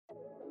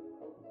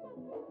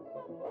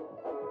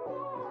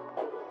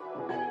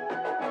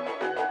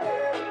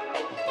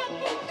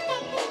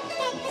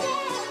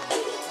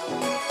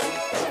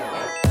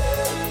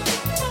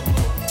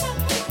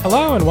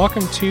Hello and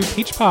welcome to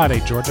Peach Pod, a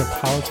Georgia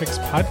politics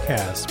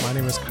podcast. My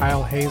name is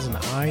Kyle Hayes and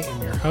I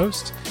am your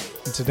host.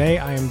 And today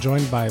I am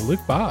joined by Luke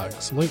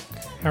Boggs. Luke,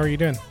 how are you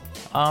doing?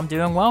 I'm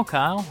doing well,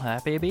 Kyle.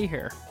 Happy to be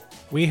here.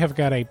 We have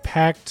got a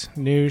packed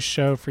news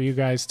show for you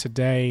guys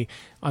today.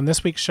 On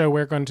this week's show,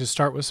 we're going to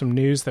start with some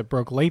news that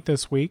broke late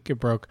this week. It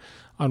broke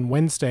on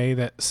Wednesday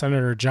that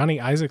Senator Johnny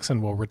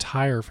Isakson will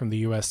retire from the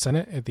U.S.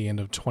 Senate at the end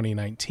of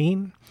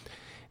 2019.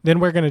 Then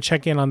we're going to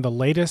check in on the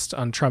latest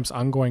on Trump's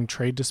ongoing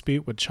trade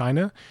dispute with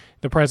China.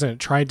 The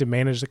president tried to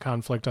manage the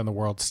conflict on the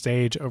world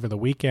stage over the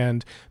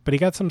weekend, but he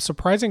got some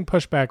surprising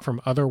pushback from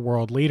other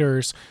world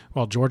leaders,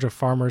 while Georgia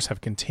farmers have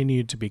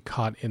continued to be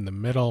caught in the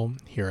middle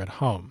here at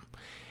home.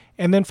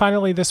 And then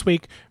finally this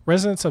week,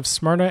 residents of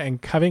Smyrna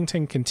and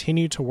Covington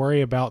continue to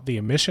worry about the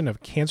emission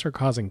of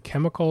cancer-causing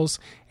chemicals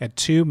at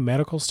two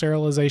medical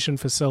sterilization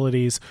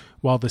facilities,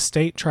 while the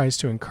state tries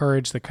to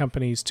encourage the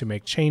companies to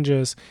make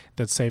changes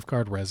that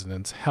safeguard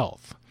residents'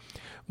 health.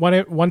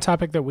 One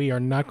topic that we are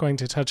not going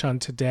to touch on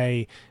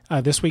today,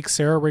 this week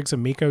Sarah Riggs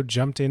Amico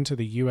jumped into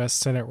the U.S.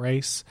 Senate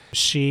race.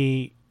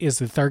 She is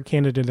the third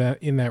candidate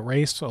in that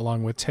race,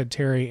 along with Ted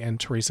Terry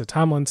and Teresa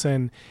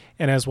Tomlinson.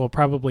 And as we'll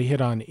probably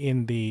hit on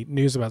in the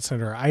news about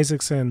Senator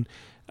Isakson,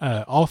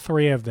 all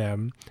three of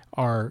them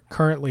are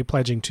currently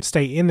pledging to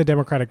stay in the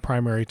Democratic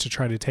primary to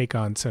try to take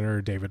on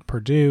Senator David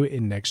Perdue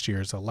in next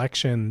year's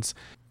elections.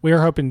 We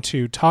are hoping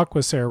to talk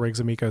with Sarah Riggs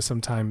Amico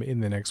sometime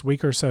in the next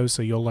week or so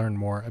you'll learn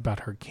more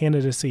about her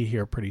candidacy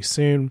here pretty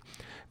soon.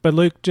 But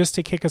Luke, just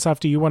to kick us off,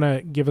 do you want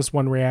to give us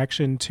one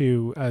reaction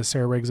to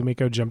Sarah Riggs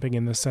Amico jumping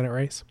in the Senate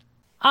race?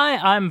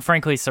 I'm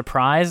frankly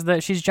surprised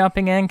that she's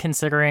jumping in,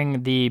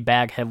 considering the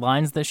bad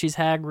headlines that she's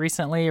had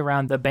recently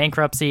around the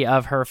bankruptcy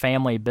of her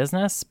family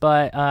business.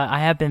 But I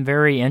have been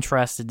very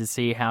interested to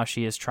see how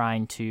she is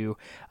trying to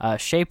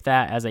shape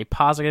that as a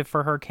positive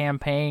for her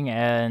campaign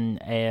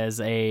and as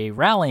a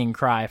rallying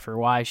cry for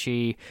why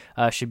she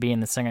should be in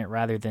the Senate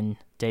rather than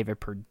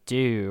David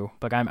Perdue.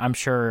 But I'm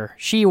sure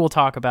she will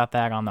talk about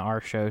that on our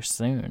show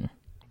soon.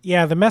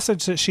 Yeah, the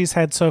message that she's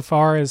had so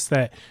far is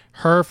that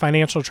her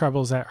financial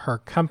troubles at her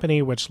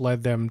company, which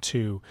led them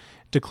to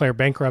declare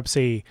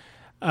bankruptcy,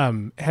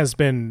 has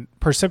been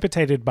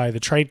precipitated by the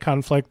trade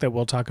conflict that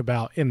we'll talk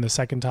about in the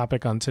second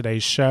topic on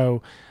today's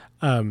show,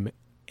 and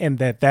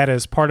that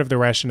is part of the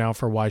rationale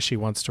for why she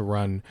wants to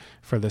run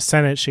for the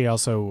Senate. She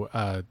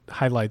also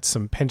highlights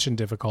some pension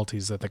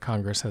difficulties that the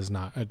Congress has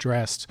not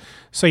addressed.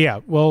 So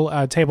yeah,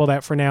 we'll table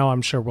that for now.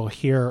 I'm sure we'll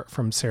hear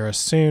from Sarah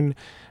soon.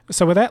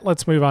 So with that,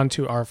 let's move on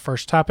to our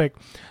first topic.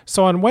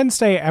 So on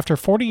Wednesday, after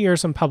 40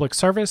 years in public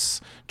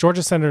service,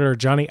 Georgia Senator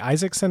Johnny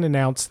Isakson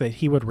announced that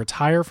he would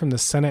retire from the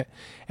Senate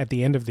at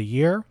the end of the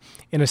year.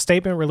 In a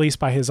statement released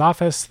by his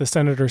office, the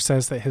senator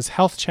says that his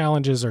health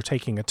challenges are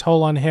taking a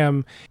toll on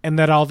him, and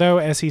that although,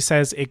 as he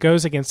says, it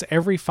goes against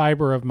every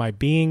fiber of my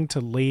being to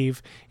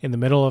leave in the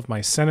middle of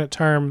my Senate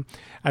term,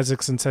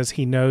 Isakson says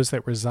he knows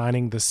that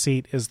resigning the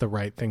seat is the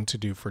right thing to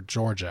do for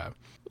Georgia.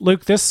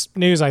 Luke, this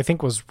news, I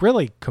think, was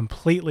really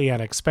completely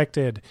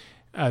unexpected.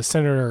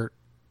 Senator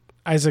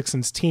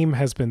Isakson's team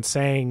has been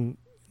saying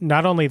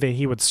not only that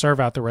he would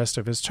serve out the rest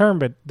of his term,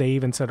 but they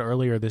even said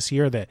earlier this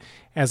year that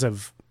as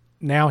of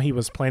now he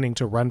was planning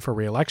to run for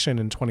re-election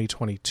in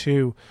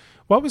 2022.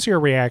 What was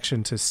your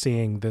reaction to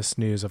seeing this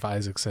news of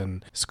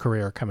Isakson's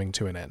career coming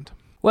to an end?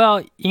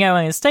 Well,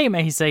 in his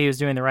statement, he said he was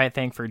doing the right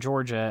thing for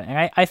Georgia,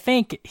 and I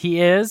think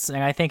he is,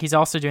 and I think he's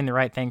also doing the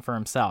right thing for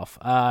himself.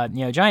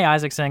 Johnny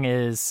Isakson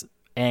is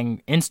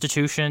an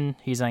institution.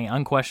 He's an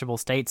unquestionable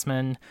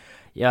statesman.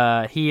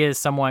 He is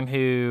someone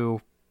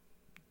who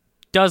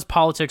does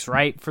politics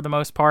right for the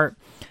most part.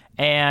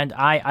 And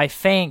I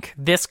think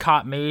this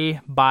caught me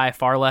by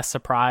far less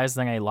surprise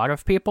than a lot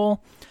of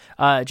people.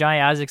 Johnny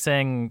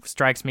Isakson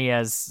strikes me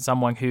as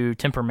someone who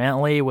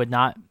temperamentally would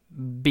not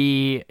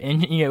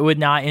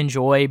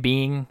enjoy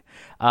being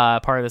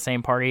part of the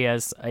same party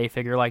as a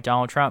figure like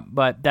Donald Trump.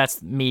 But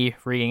that's me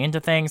reading into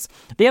things.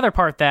 The other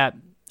part that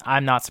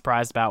I'm not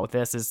surprised about with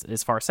this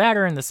is far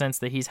sadder, in the sense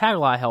that he's had a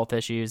lot of health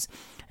issues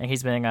and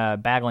he's been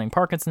battling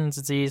Parkinson's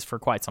disease for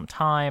quite some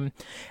time.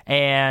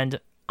 And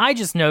I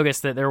just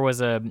noticed that there was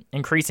a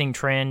increasing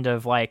trend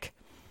of Johnny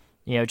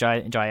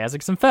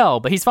Isakson fell,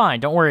 but he's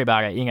fine, don't worry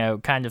about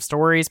it, kind of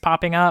stories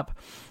popping up.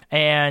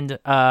 And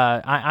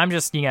I'm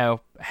just,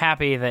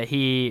 happy that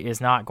he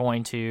is not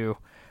going to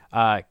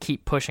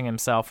keep pushing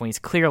himself when he's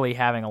clearly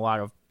having a lot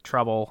of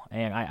trouble.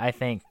 And I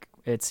think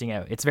it's,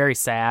 it's very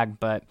sad,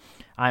 but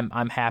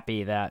I'm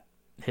happy that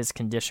his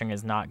condition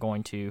is not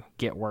going to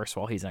get worse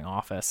while he's in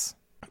office.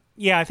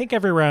 Yeah, I think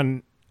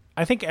everyone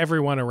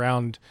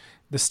around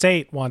the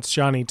state wants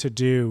Johnny to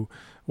do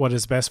what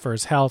is best for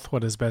his health,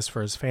 what is best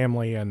for his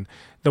family, and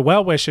the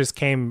well wishes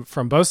came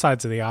from both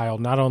sides of the aisle,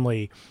 not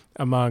only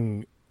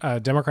among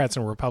Democrats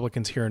and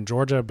Republicans here in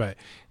Georgia, but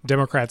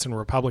Democrats and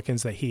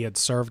Republicans that he had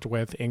served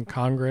with in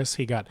Congress.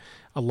 He got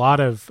a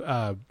lot of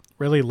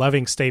really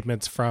loving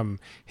statements from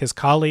his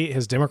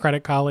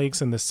Democratic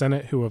colleagues in the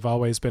Senate, who have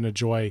always been a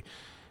joy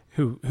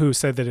who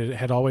said that it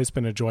had always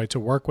been a joy to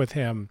work with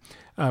him.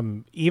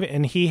 And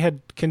he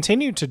had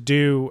continued to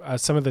do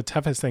some of the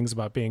toughest things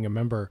about being a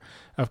member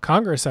of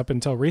Congress up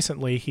until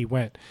recently. He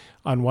went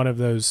on one of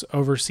those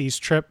overseas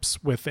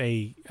trips with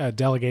a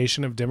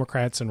delegation of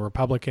Democrats and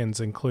Republicans,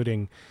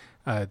 including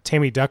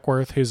Tammy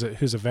Duckworth, who's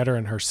a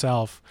veteran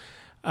herself.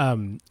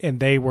 And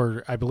they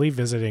were, I believe,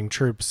 visiting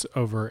troops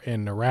over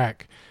in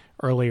Iraq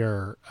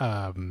earlier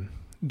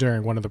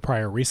during one of the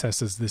prior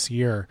recesses this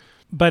year.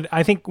 But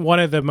I think one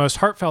of the most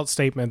heartfelt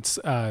statements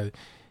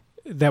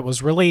that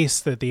was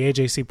released that the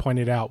AJC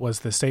pointed out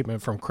was the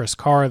statement from Chris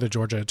Carr, the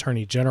Georgia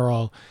Attorney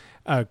General.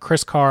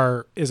 Chris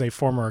Carr is a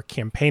former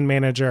campaign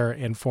manager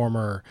and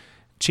former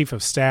chief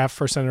of staff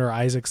for Senator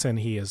Isakson.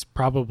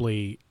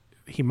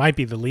 He might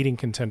be the leading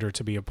contender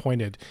to be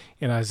appointed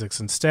in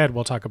Isakson's stead.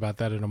 We'll talk about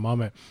that in a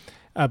moment.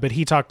 But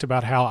he talked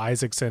about how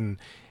Isakson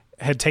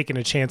had taken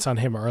a chance on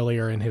him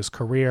earlier in his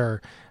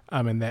career,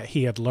 and that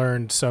he had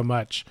learned so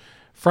much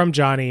from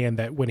Johnny, and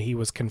that when he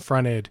was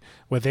confronted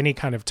with any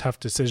kind of tough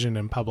decision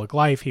in public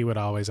life, he would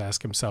always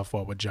ask himself,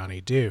 what would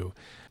Johnny do?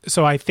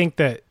 So I think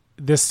that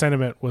this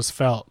sentiment was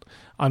felt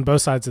on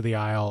both sides of the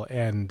aisle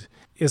and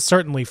is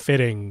certainly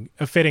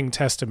a fitting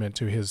testament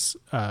to his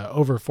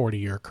over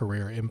 40-year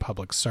career in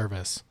public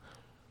service.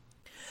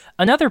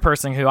 Another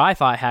person who I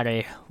thought had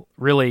a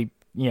really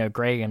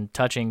great and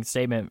touching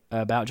statement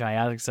about Johnny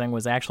Isakson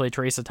was actually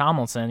Teresa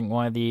Tomlinson,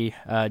 one of the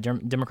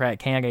Democratic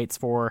candidates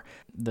for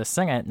the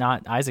Senate,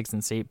 not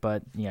Isakson's seat,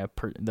 but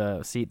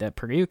the seat that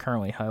Perdue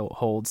currently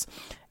holds.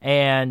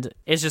 And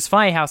it's just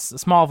funny how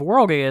small of a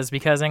world it is,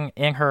 because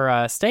in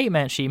her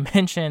statement, she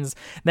mentions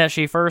that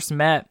she first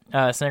met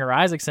Senator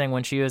Isakson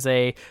when she was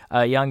a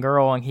young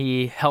girl, and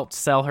he helped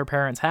sell her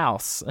parents'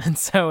 house. And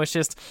so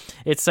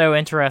it's so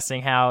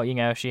interesting how,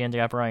 she ended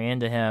up running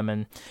into him.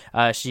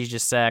 And she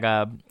just said,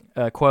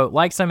 quote,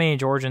 "Like so many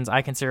Georgians,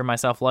 I consider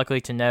myself lucky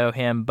to know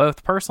him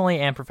both personally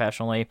and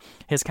professionally.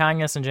 His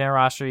kindness and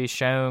generosity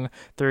shone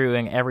through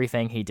in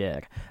everything he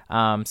did."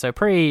 So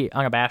pretty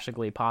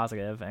unabashedly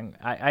positive. And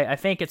I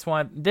think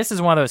this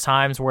is one of those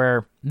times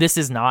where this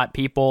is not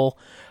people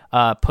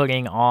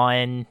putting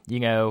on,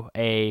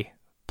 a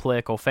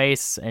political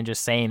face and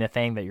just saying the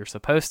thing that you're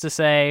supposed to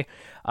say.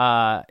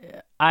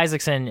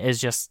 Isakson is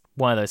just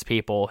one of those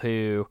people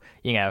who,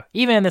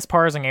 even in this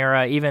partisan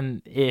era,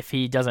 even if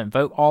he doesn't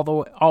vote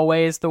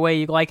always the way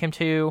you'd like him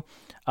to,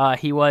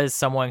 he was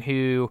someone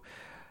who,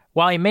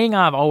 while he may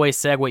not have always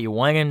said what you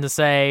wanted him to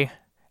say,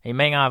 he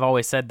may not have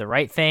always said the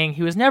right thing,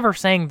 he was never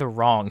saying the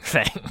wrong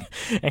thing.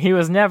 And he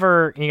was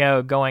never,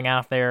 going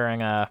out there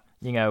and,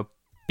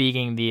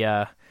 beating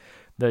the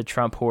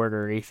Trump horde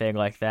or anything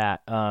like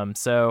that.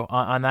 So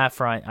on that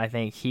front, I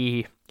think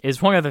he is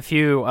one of the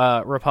few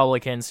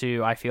Republicans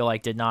who I feel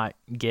like did not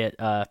get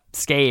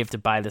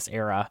scathed by this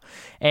era.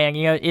 And,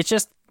 it's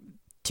just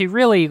to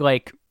really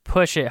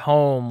push it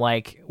home,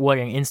 what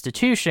an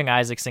institution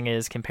Isakson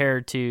is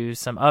compared to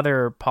some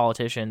other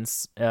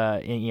politicians,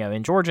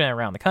 in Georgia and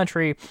around the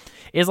country,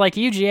 is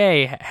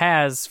UGA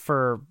has,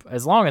 for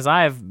as long as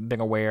I've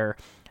been aware,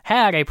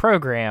 had a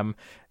program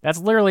that's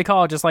literally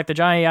called just like the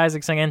Johnny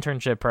Isakson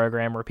internship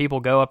program, where people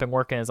go up and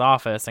work in his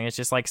office. And it's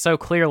just so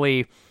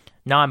clearly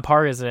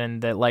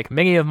nonpartisan that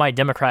many of my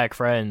Democratic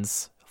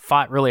friends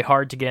fought really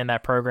hard to get in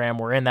that program,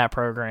 were in that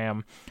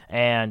program,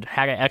 and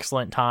had an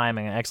excellent time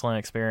and an excellent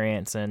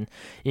experience, and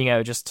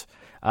just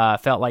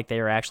felt like they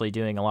were actually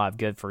doing a lot of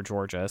good for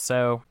Georgia.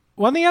 So,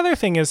 well, the other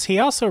thing is he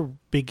also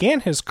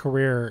began his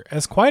career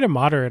as quite a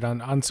moderate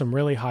on some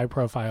really high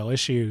profile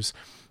issues.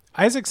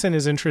 Isakson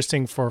is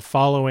interesting for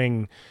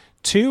following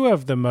two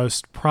of the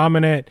most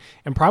prominent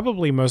and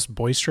probably most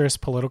boisterous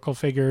political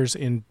figures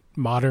in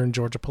modern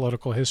Georgia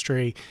political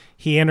history.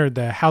 He entered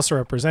the House of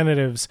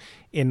Representatives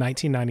in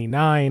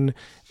 1999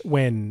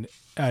 when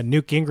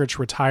Newt Gingrich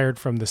retired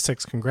from the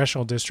 6th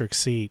Congressional District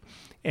seat,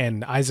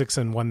 and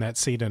Isakson won that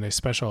seat in a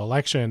special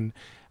election.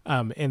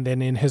 And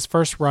then in his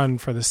first run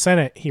for the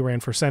Senate, he ran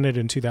for Senate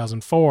in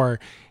 2004.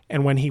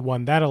 And when he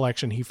won that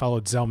election, he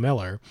followed Zell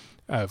Miller,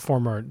 a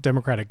former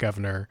Democratic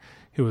governor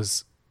who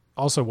was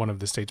also one of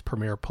the state's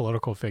premier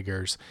political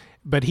figures.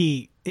 But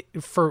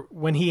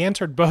when he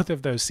entered both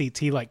of those seats,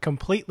 he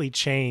completely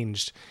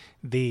changed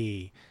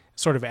the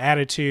sort of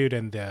attitude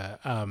and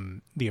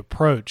the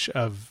approach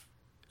of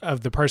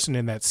the person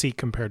in that seat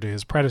compared to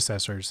his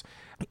predecessors.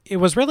 It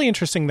was really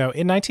interesting, though.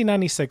 In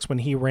 1996, when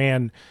he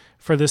ran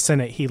for the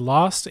Senate, he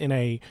lost in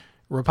a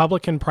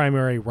Republican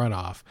primary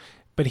runoff,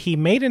 but he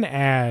made an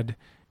ad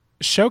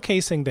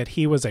showcasing that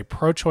he was a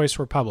pro-choice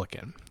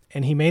Republican.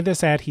 And he made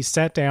this ad. He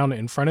sat down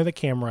in front of the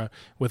camera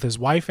with his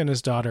wife and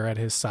his daughter at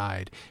his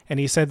side.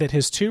 And he said that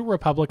his two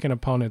Republican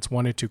opponents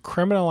wanted to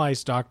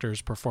criminalize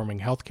doctors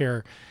performing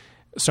healthcare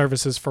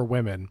services for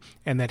women,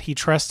 and that he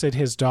trusted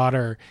his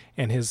daughter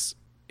and his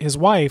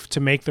wife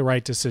to make the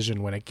right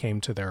decision when it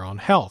came to their own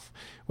health,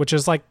 which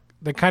is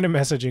the kind of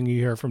messaging you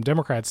hear from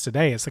Democrats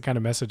today. It's the kind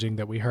of messaging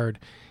that we heard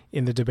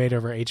in the debate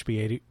over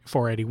HB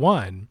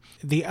 481.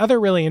 The other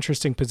really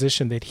interesting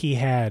position that he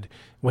had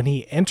when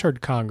he entered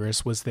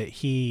Congress was that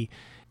he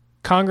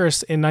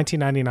Congress in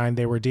 1999,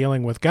 they were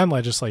dealing with gun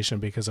legislation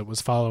because it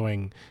was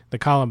following the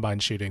Columbine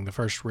shooting, the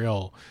first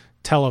real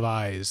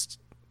televised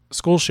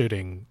school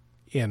shooting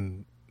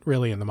in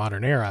the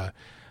modern era.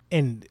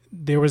 And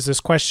there was this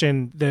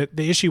question that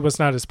the issue was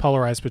not as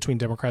polarized between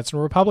Democrats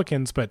and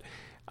Republicans, but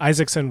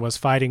Isaacson was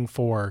fighting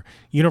for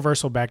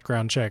universal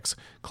background checks,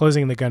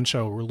 closing the gun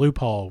show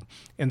loophole,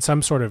 and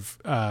some sort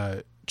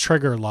of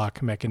trigger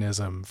lock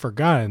mechanism for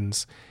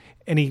guns.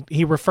 And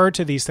he referred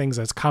to these things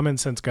as common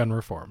sense gun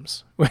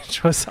reforms,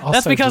 which was also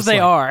that's because they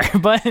are,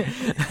 but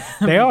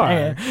they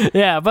are.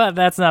 Yeah, but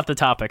that's not the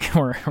topic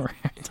we're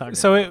talking.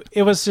 So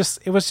it was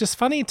just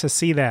funny to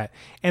see that.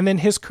 And then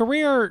his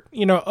career,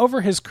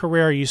 over his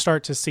career, you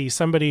start to see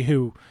somebody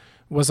who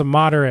was a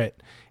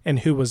moderate and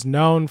who was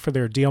known for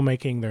their deal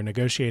making, their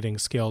negotiating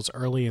skills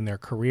early in their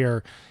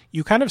career.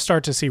 You kind of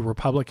start to see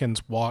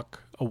Republicans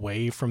walk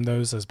away from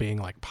those as being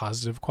like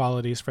positive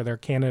qualities for their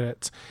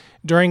candidates.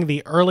 During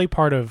the early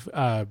part of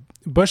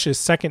Bush's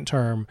second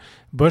term,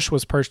 Bush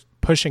was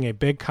pushing a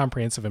big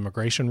comprehensive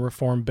immigration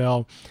reform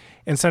bill,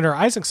 and Senator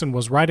Isaacson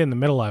was right in the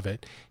middle of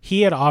it.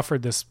 He had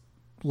offered this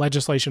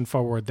legislation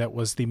forward that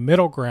was the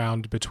middle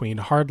ground between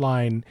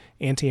hardline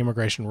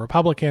anti-immigration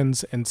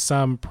Republicans and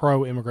some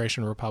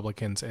pro-immigration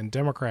Republicans and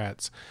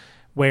Democrats,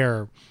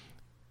 where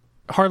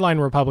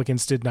hardline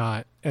Republicans did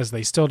not, as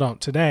they still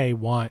don't today,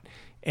 want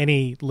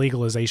any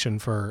legalization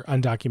for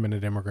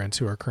undocumented immigrants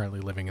who are currently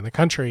living in the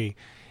country.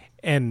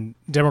 And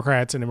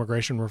Democrats and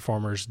immigration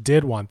reformers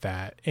did want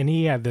that. And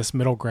he had this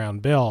middle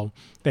ground bill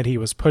that he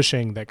was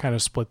pushing that kind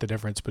of split the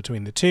difference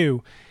between the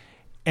two.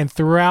 And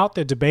throughout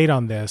the debate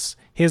on this,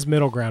 his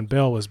middle ground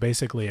bill was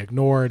basically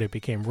ignored. It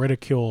became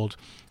ridiculed.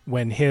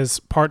 When his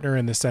partner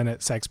in the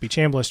Senate, Saxby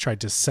Chambliss,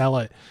 tried to sell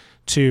it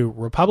to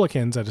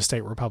Republicans at a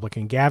state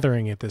Republican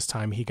gathering at this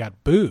time, he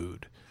got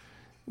booed,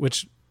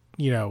 which,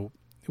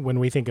 when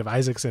we think of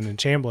Isaacson and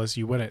Chambliss,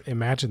 you wouldn't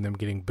imagine them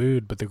getting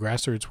booed, but the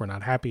grassroots were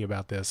not happy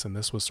about this, and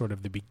this was sort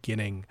of the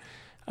beginning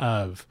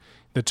of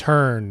the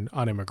turn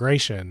on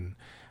immigration.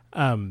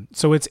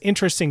 So it's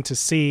interesting to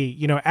see,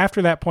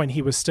 after that point,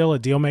 he was still a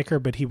deal maker,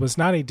 but he was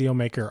not a deal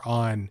maker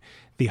on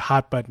the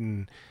hot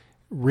button,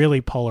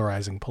 really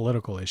polarizing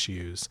political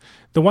issues.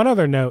 The one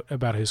other note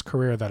about his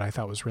career that I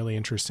thought was really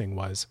interesting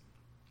was,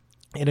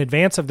 in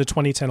advance of the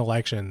 2010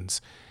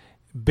 elections,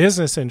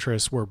 business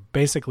interests were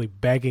basically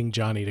begging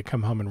Johnny to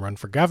come home and run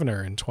for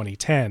governor in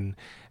 2010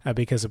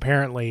 because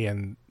apparently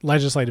in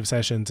legislative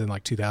sessions in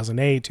like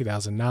 2008,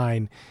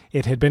 2009,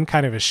 it had been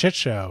kind of a shit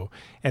show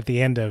at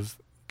the end of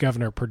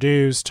Governor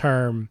Perdue's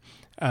term.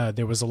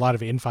 There was a lot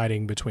of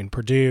infighting between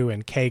Perdue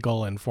and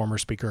Cagle and former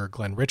Speaker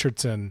Glenn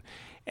Richardson,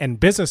 and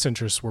business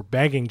interests were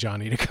begging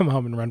Johnny to come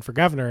home and run for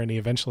governor, and he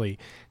eventually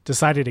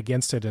decided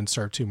against it and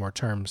served 2 more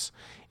terms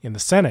in the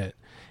Senate.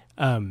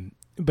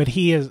 But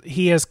he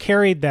has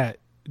carried that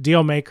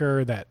deal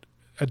maker, that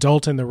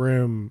adult in the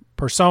room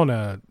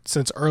persona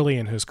since early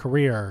in his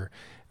career,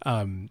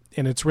 and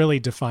it's really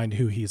defined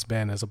who he's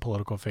been as a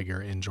political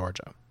figure in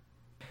Georgia.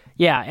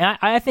 Yeah, and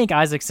I think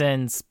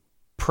Isaacson's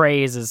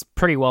praise is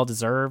pretty well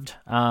deserved.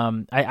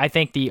 I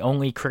think the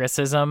only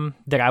criticism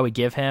that I would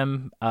give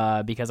him,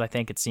 because I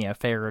think it's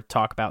fair to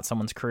talk about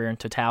someone's career in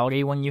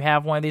totality when you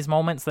have one of these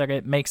moments that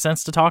it makes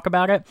sense to talk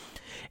about it,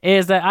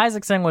 is that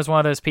Isaacson was one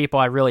of those people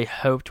I really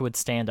hoped would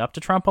stand up to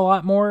Trump a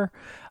lot more.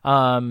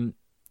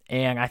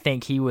 And I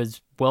think he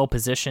was well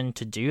positioned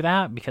to do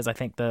that because I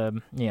think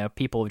the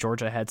people of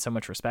Georgia had so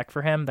much respect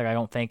for him that I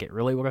don't think it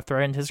really would have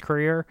threatened his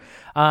career.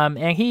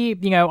 And he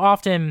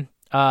often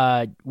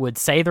would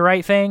say the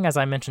right thing, as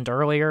I mentioned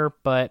earlier,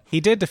 but he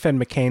did defend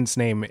McCain's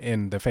name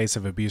in the face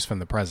of abuse from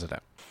the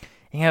president.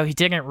 He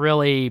didn't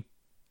really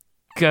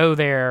go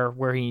there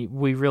where we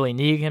really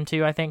need him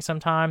to, I think,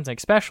 sometimes,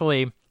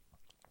 especially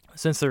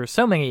since there are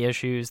so many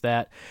issues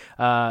that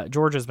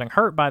Georgia's been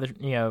hurt by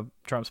the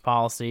Trump's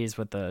policies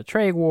with the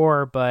trade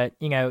war, but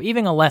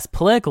even a less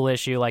political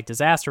issue like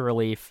disaster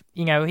relief,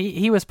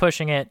 he was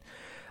pushing it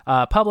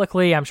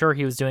publicly. I'm sure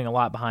he was doing a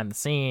lot behind the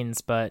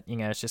scenes, but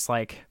it's just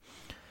like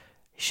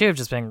he should have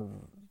just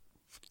been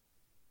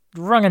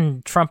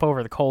running Trump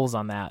over the coals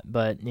on that,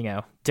 but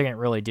didn't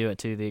really do it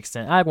to the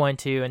extent I wanted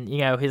to.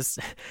 And his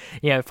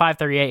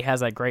 538 has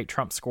that great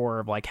Trump score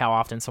of like how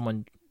often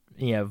someone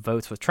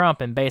votes with Trump,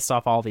 and based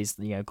off all these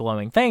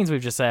glowing things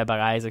we've just said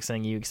about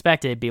Isaacson, you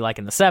expect it to be like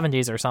in the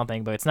 70s or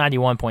something, but it's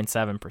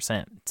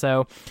 91.7%.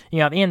 So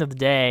at the end of the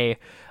day,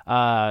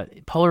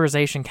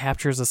 polarization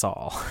captures us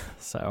all.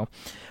 So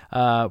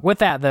with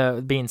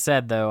that being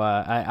said, though,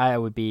 I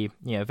would be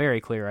very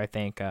clear. I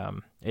think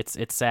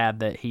it's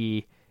sad that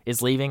he is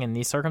leaving in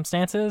these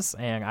circumstances,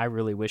 and I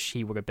really wish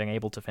he would have been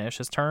able to finish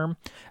his term,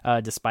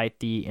 despite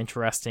the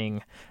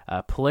interesting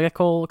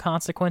political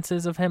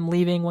consequences of him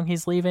leaving when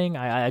he's leaving.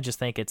 I just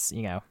think it's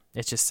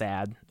just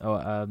sad,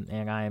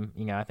 and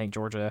I think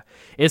Georgia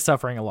is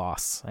suffering a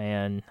loss,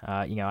 and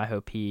I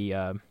hope he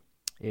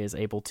is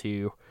able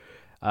to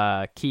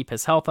keep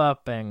his health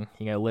up and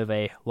live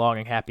a long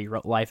and happy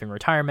life in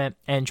retirement,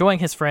 and enjoying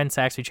his friend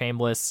Saxby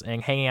Chambliss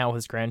and hanging out with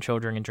his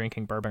grandchildren and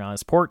drinking bourbon on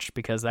his porch,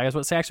 because that is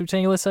what Saxby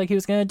Chambliss said he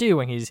was going to do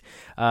when he's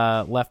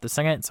left the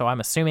Senate. So I'm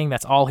assuming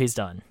that's all he's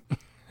done.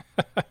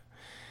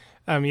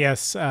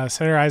 Yes,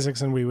 Senator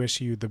Isakson, we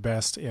wish you the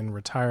best in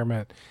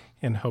retirement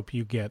and hope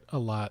you get a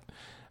lot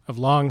of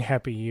long,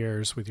 happy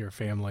years with your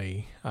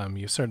family.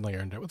 You certainly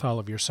earned it with all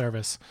of your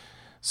service.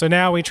 So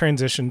now we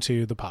transition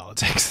to the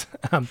politics.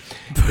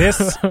 This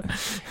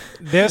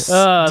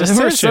decision,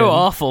 we're so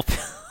awful.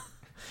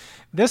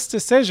 This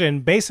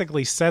decision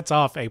basically sets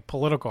off a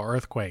political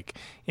earthquake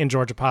in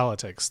Georgia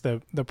politics.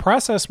 The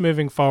process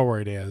moving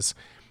forward is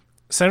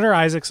Senator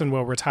Isakson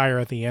will retire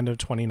at the end of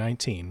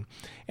 2019,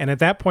 and at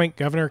that point,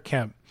 Governor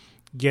Kemp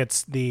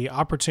gets the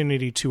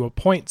opportunity to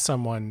appoint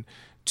someone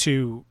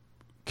to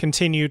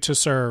continue to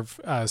serve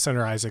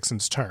Senator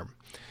Isakson's term.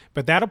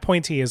 But that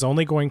appointee is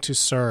only going to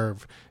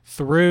serve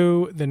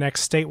through the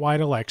next statewide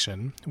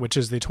election, which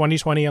is the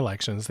 2020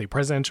 elections, the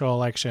presidential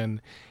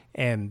election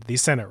and the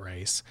Senate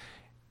race.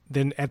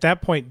 Then at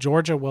that point,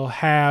 Georgia will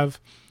have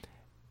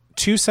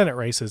 2 Senate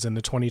races in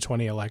the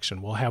 2020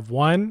 election. We'll have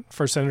one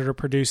for Senator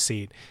Perdue's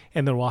seat,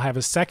 and then we'll have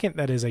a second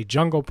that is a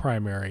jungle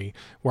primary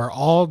where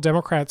all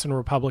Democrats and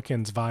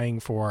Republicans vying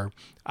for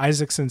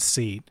Isakson's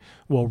seat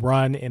will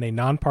run in a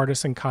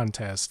nonpartisan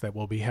contest that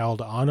will be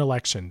held on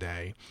Election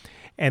Day.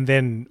 And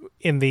then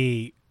in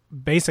the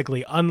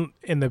basically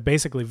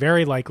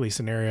very likely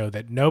scenario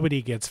that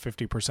nobody gets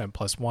 50%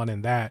 plus one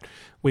in that,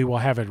 we will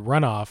have a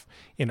runoff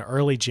in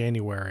early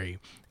January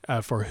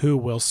for who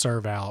will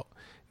serve out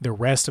the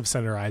rest of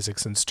Senator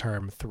Isakson's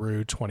term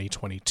through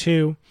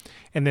 2022.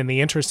 And then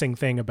the interesting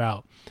thing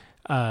about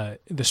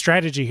the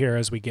strategy here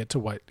as we get to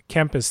what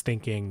Kemp is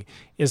thinking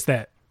is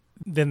that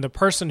then the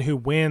person who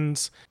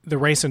wins the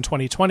race in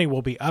 2020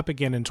 will be up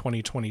again in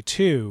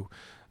 2022.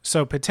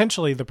 So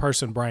potentially the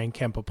person Brian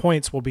Kemp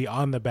appoints will be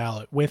on the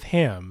ballot with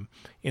him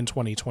in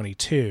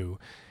 2022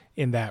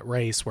 in that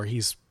race where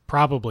he's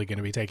probably going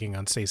to be taking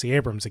on Stacey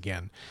Abrams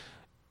again.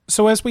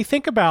 So as we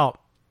think about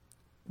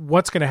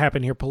what's going to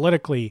happen here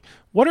politically,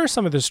 what are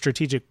some of the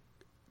strategic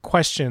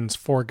questions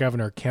for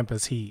Governor Kemp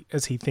as he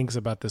thinks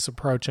about this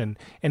approach, and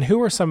who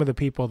are some of the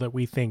people that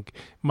we think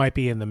might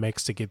be in the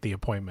mix to get the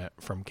appointment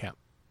from Kemp?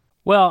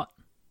 Well,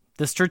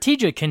 the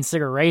strategic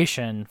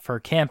consideration for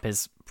Kemp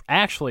is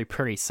actually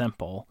pretty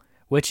simple,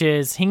 which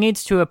is he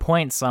needs to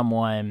appoint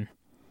someone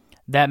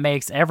that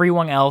makes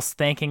everyone else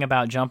thinking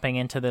about jumping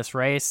into this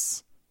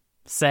race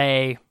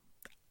say,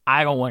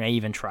 I don't want to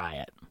even try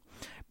it.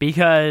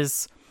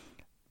 Because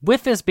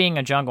with this being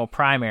a jungle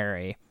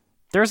primary,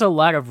 there's a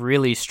lot of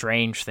really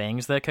strange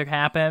things that could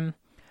happen.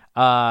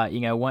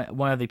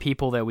 One of the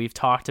people that we've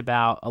talked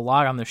about a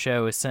lot on the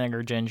show is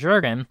Senator Jen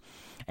Juergen,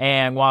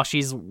 and while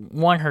she's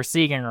won her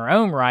seat in her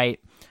own right,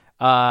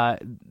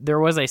 there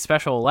was a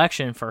special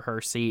election for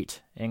her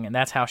seat, and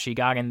that's how she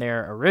got in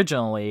there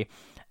originally.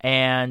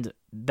 And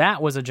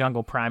that was a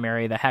jungle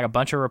primary that had a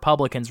bunch of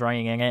Republicans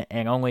running in it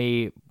and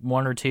only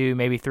 1 or 2,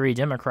 maybe 3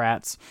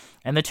 Democrats.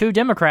 And the 2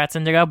 Democrats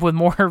ended up with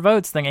more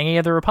votes than any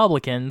of the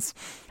Republicans.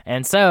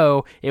 And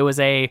so it was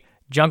a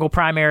jungle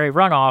primary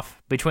runoff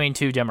between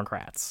 2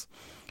 Democrats.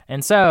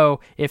 And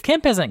so if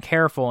Kemp isn't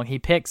careful and he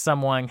picks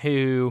someone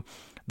who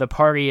the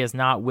party is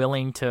not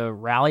willing to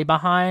rally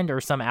behind,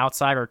 or some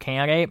outsider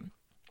candidate,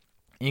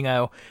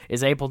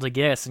 is able to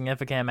get a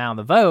significant amount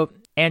of the vote,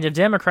 and if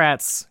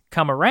Democrats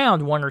come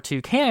around 1 or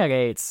 2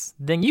 candidates,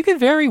 then you could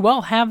very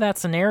well have that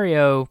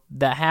scenario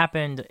that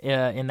happened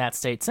in that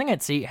state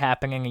Senate seat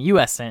happen in a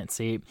U.S. Senate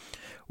seat,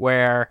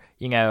 where,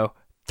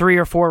 3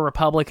 or 4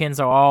 Republicans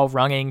are all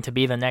running to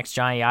be the next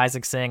Johnny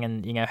Isakson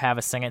and, have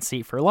a Senate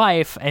seat for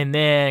life, and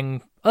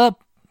then the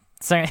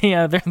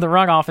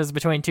runoff is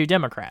between 2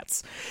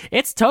 Democrats.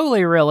 It's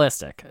totally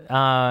realistic.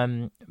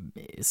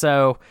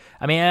 So,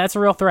 that's a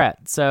real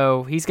threat.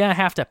 So he's going to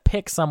have to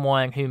pick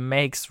someone who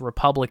makes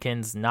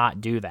Republicans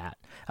not do that.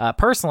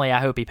 Personally, I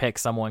hope he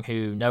picks someone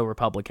who no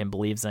Republican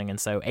believes in, and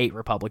so 8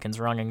 Republicans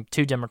running,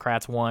 2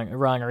 Democrats run,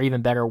 or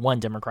even better, 1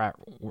 Democrat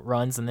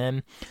runs, and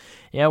then,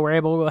 we're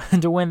able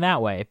to win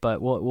that way.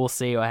 But we'll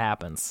see what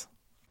happens.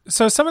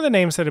 So some of the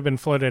names that have been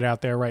floated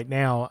out there right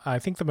now, I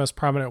think the most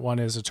prominent one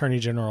is Attorney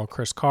General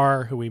Chris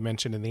Carr, who we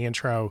mentioned in the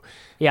intro.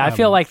 Yeah, I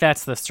feel like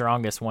that's the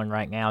strongest one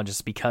right now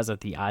just because of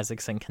the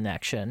Isakson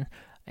connection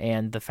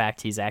and the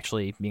fact he's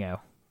actually,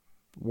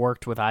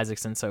 worked with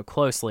Isakson so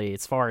closely.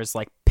 As far as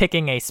like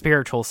picking a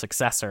spiritual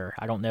successor,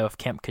 I don't know if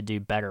Kemp could do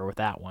better with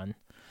that one.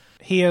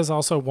 He has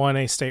also won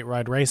a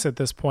statewide race at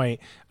this point.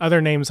 Other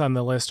names on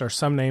the list are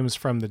some names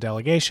from the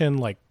delegation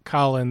like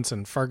Collins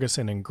and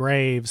Ferguson and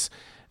Graves.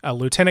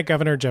 Lieutenant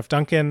Governor Jeff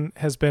Duncan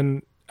has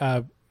been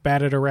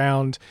batted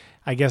around.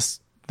 I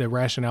guess the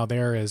rationale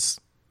there is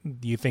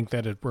you think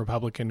that a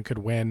Republican could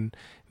win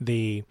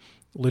the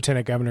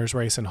lieutenant governor's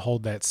race and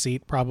hold that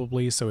seat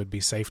probably, so it'd be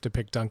safe to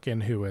pick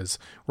Duncan, who is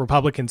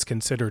Republicans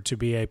considered to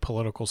be a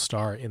political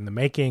star in the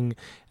making.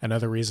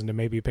 Another reason to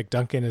maybe pick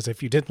Duncan is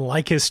if you didn't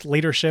like his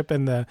leadership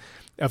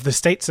of the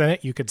state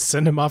Senate, you could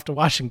send him off to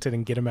Washington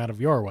and get him out of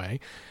your way.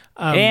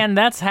 And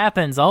that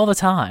happens all the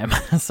time.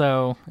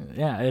 So,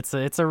 yeah,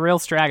 it's a real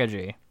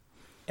strategy.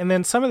 And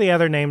then some of the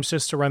other names,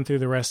 just to run through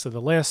the rest of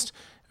the list.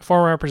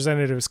 Former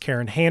Representatives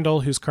Karen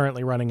Handel, who's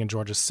currently running in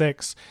Georgia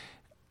 6.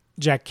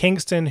 Jack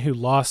Kingston, who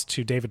lost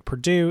to David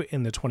Perdue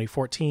in the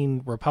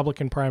 2014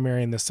 Republican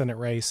primary in the Senate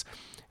race.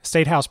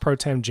 State House Pro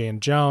Tem Jan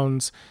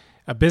Jones.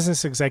 A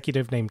business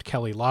executive named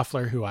Kelly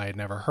Loeffler, who I had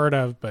never heard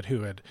of, but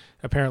who had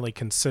apparently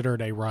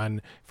considered a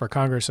run for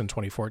Congress in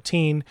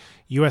 2014.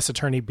 U.S.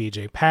 Attorney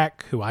B.J.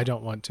 Pack, who I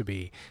don't want to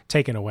be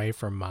taken away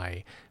from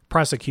my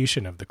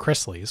prosecution of the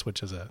Chrisleys,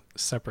 which is a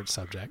separate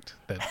subject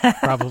that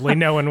probably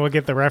no one will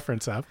get the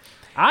reference of.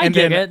 I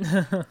get it.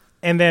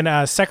 And then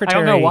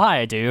Secretary... I don't know why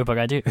I do, but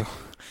I do.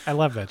 I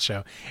love that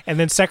show. And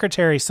then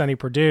Secretary Sonny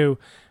Perdue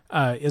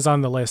is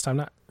on the list. I'm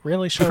not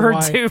really sure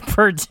why.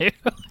 Perdue.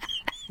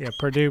 Yeah,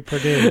 Perdue.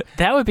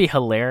 That would be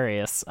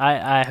hilarious.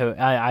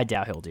 I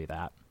doubt he'll do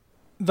that.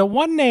 The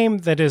one name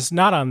that is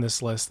not on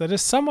this list that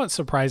is somewhat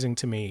surprising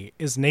to me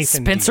is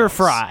Nathan Spencer Diaz.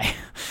 Fry.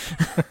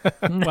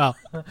 Well,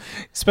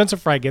 Spencer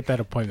Fry, get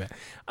that appointment.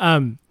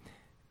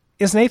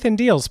 Is Nathan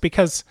Diaz,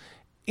 because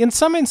in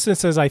some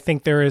instances, I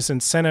think there is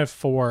incentive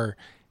for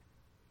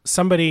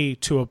somebody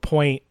to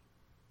appoint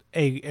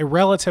a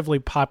relatively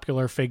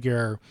popular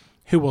figure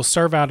who will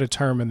serve out a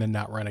term and then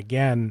not run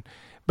again.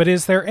 But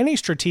is there any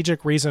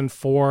strategic reason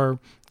for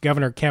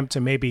Governor Kemp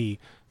to maybe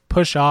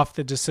push off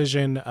the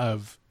decision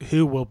of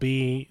who will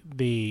be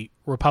the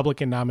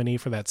Republican nominee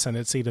for that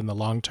Senate seat in the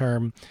long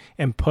term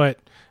and put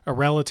a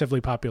relatively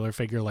popular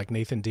figure like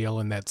Nathan Deal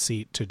in that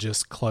seat to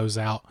just close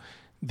out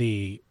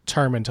the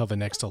term until the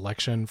next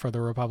election for the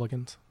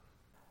Republicans?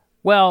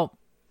 Well,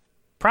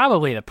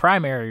 probably the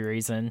primary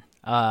reason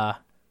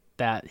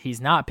that he's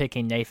not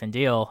picking Nathan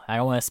Deal, I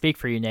don't want to speak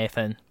for you,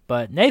 Nathan,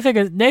 but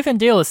Nathan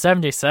Deal is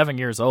 77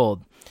 years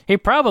old. He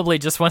probably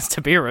just wants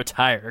to be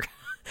retired.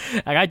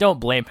 And I don't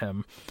blame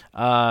him.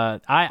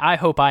 I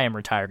hope I am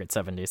retired at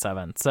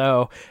 77.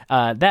 So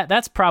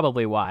that's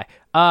probably why.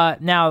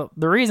 Now,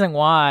 the reason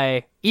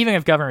why, even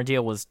if Governor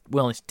Deal was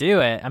willing to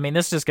do it, I mean,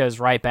 this just goes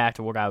right back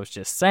to what I was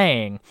just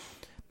saying.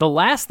 The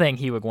last thing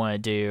he would want to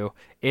do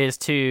is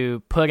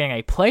to put in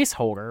a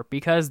placeholder,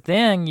 because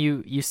then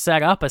you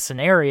set up a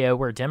scenario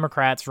where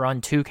Democrats run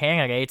two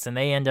candidates and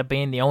they end up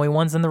being the only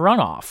ones in the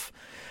runoff.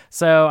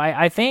 So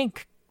I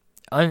think...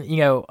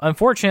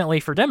 unfortunately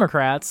for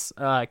Democrats,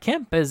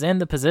 Kemp is in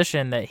the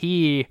position that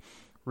he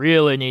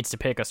really needs to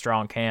pick a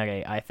strong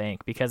candidate, I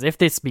think, because if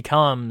this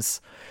becomes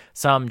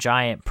some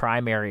giant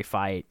primary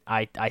fight,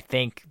 I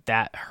think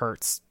that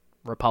hurts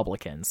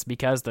Republicans,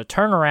 because the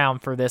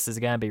turnaround for this is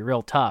going to be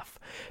real tough,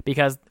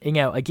 because,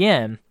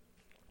 again,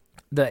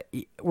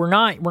 we're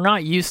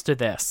not used to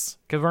this,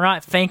 because we're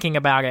not thinking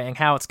about it and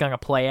how it's going to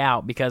play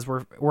out, because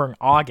we're in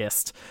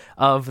August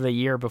of the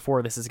year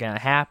before this is going to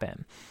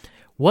happen.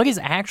 What is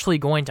actually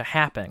going to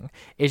happen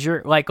is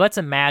let's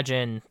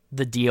imagine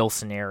the Deal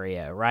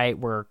scenario, right?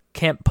 Where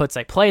Kemp puts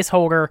a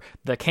placeholder,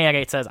 the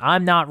candidate says,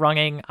 I'm not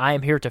running, I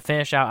am here to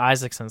finish out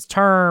Isaacson's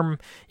term,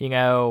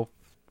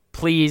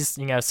 please,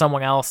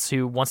 someone else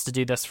who wants to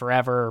do this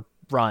forever,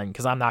 run,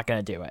 because I'm not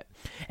going to do it.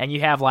 And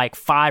you have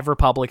 5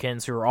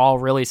 Republicans who are all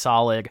really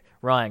solid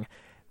running.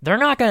 They're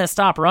not going to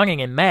stop running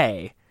in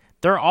May.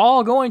 They're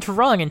all going to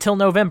run until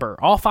November.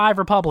 All 5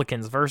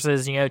 Republicans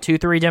versus,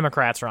 2-3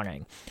 Democrats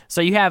running.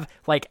 So you have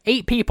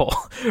 8 people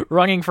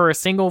running for a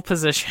single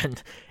position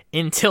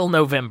until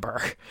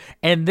November.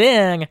 And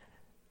then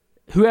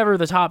whoever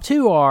the top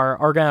 2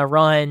 are going to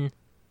run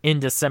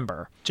in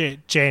December.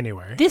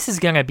 January. This is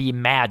going to be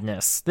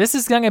madness. This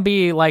is going to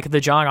be like the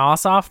Jon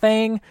Ossoff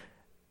thing,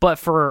 but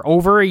for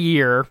over a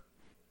year.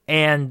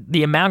 And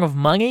the amount of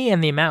money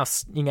and the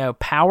amount of,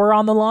 power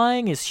on the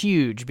line is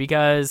huge,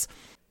 because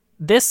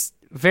this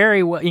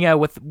very well,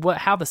 with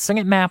how the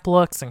Senate map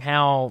looks and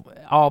how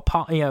all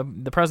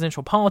the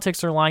presidential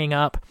politics are lining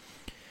up.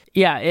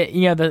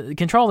 Yeah, the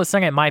control of the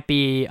Senate might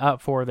be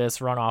up for this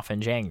runoff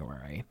in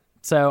January.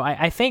 So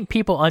I think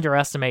people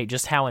underestimate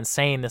just how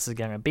insane this is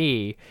going to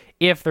be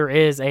if there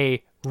is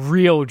a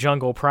real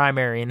jungle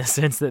primary, in the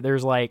sense that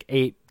there's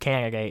 8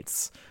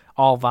 candidates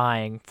all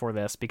vying for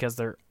this, because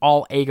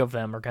all 8 of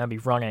them are going to be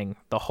running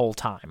the whole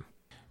time.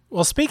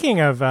 Well, speaking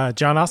of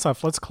Jon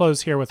Ossoff, let's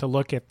close here with a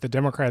look at the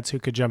Democrats who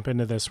could jump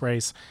into this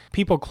race.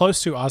 People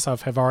close to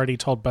Ossoff have already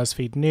told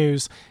BuzzFeed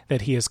News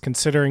that he is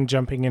considering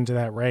jumping into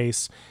that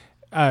race.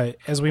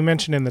 As we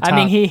mentioned in the top...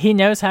 I mean, he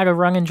knows how to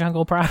run in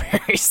jungle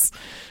primaries.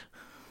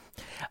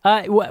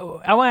 I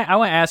want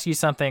to ask you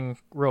something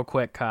real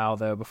quick, Kyle,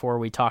 though, before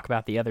we talk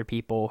about the other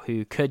people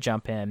who could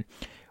jump in.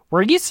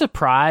 Were you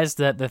surprised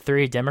that the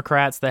 3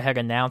 Democrats that had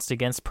announced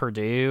against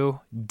Perdue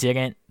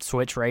didn't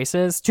switch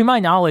races? To my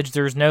knowledge,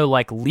 there's no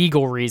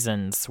legal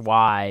reasons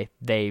why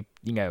they,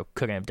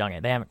 couldn't have done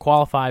it. They haven't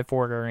qualified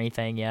for it or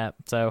anything yet.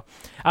 So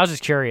I was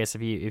just curious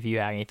if you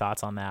had any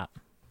thoughts on that.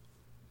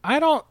 I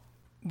don't.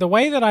 The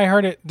way that I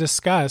heard it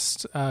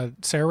discussed,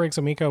 Sarah Riggs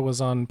Amico was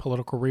on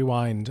Political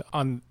Rewind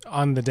on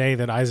the day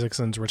that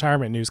Isaacson's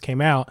retirement news came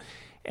out,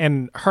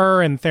 and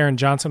her and Theron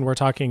Johnson were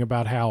talking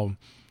about how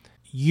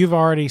you've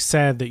already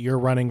said that you're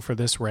running for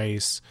this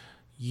race.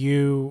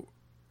 You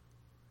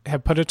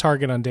have put a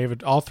target on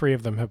David. All three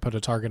of them have put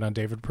a target on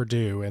David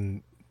Perdue,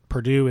 and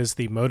Perdue is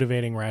the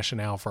motivating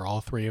rationale for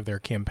all three of their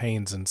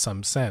campaigns in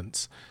some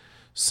sense.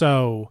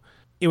 So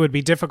it would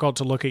be difficult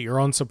to look at your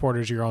own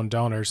supporters, your own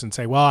donors, and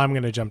say, well, I'm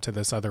going to jump to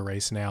this other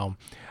race now.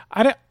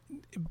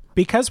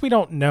 Because we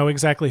don't know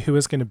exactly who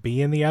is going to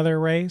be in the other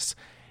race,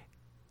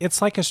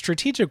 it's like a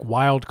strategic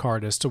wild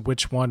card as to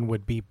which one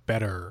would be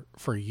better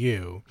for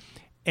you.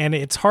 And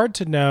it's hard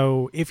to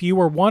know if you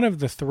were one of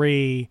the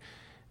three,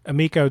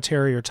 Amico,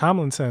 Terry, or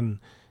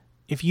Tomlinson,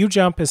 if you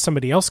jump, is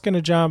somebody else going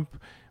to jump?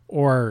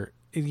 Or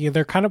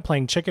they're kind of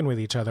playing chicken with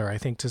each other, I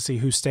think, to see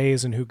who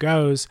stays and who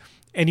goes.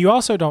 And you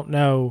also don't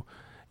know.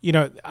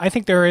 I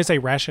think there is a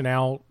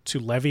rationale to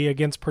levy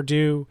against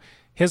Perdue.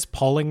 His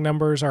polling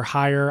numbers are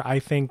higher, I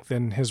think,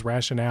 than his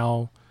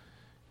rationale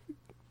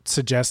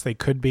suggests they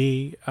could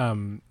be,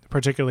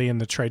 particularly in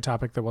the trade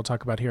topic that we'll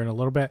talk about here in a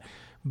little bit.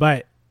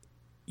 But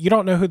you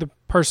don't know who the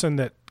person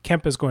that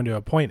Kemp is going to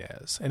appoint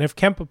is. And if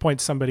Kemp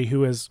appoints somebody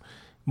who is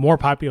more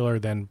popular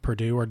than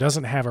Perdue or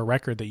doesn't have a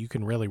record that you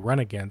can really run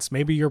against,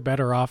 maybe you're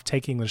better off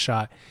taking the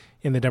shot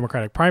in the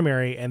Democratic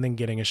primary and then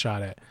getting a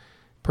shot at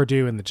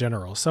Perdue in the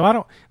general.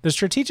 So the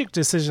strategic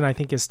decision, I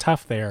think, is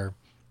tough there.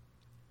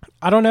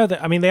 I don't know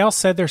that. I mean, they all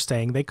said they're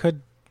staying. They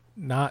could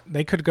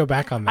go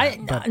back on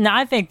that.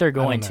 I think they're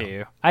going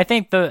to. I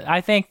think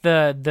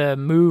the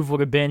move would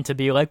have been to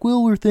be like,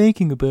 well, we're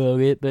thinking about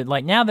it, but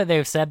like now that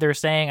they've said they're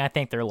staying, I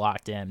think they're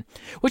locked in,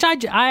 which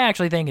I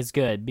actually think is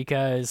good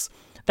because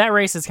that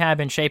race has kind of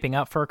been shaping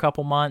up for a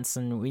couple months,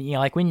 and we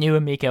knew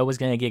Amico was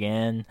going to get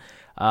in,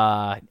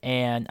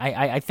 and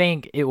I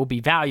think it will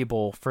be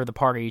valuable for the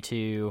party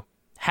to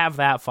have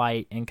that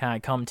fight and kind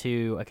of come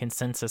to a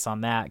consensus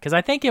on that, because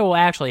I think it will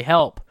actually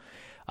help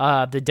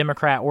the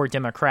Democrat or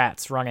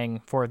Democrats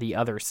running for the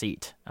other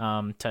seat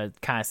to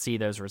kind of see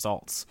those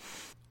results.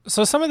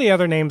 So some of the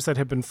other names that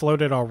have been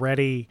floated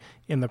already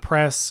in the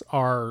press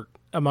are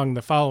among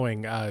the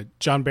following.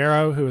 John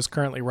Barrow, who is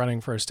currently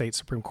running for a state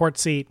Supreme Court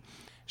seat.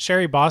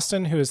 Sherry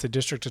Boston, who is the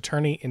district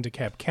attorney in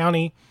DeKalb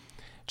County.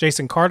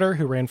 Jason Carter,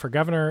 who ran for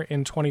governor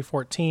in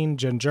 2014.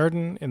 Jen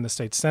Jordan in the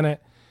state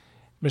Senate.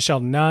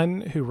 Michelle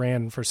Nunn, who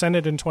ran for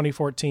Senate in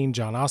 2014,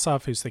 John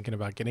Ossoff, who's thinking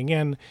about getting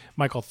in,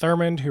 Michael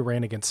Thurmond, who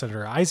ran against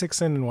Senator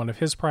Isaacson in one of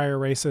his prior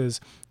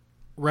races,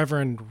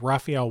 Reverend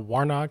Raphael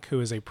Warnock, who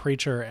is a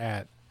preacher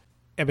at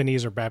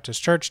Ebenezer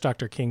Baptist Church,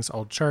 Dr. King's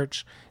old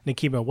church,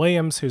 Nikema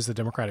Williams, who's the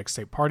Democratic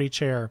State Party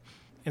chair,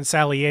 and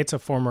Sally Yates, a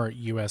former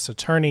U.S.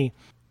 attorney.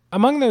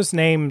 Among those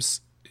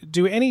names,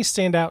 do any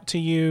stand out to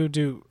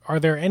you? Are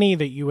there any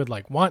that you would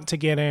want to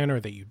get in or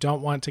that you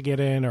don't want to get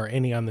in, or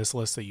any on this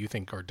list that you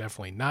think are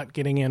definitely not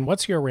getting in?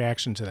 What's your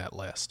reaction to that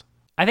list?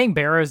 I think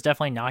Barrow's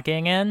definitely not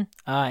getting in,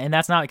 and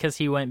that's not because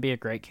he wouldn't be a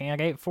great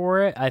candidate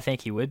for it. I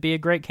think he would be a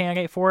great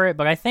candidate for it,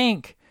 but I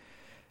think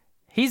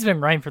he's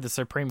been running for the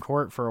Supreme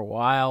Court for a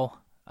while.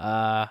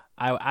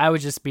 I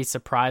would just be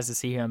surprised to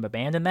see him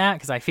abandon that,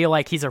 because I feel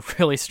like he's a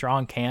really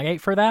strong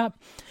candidate for that.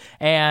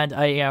 And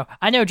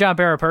I know John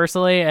Barrow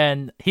personally,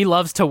 and he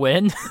loves to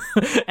win.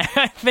 And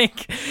I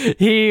think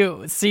he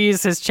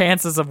sees his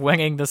chances of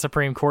winning the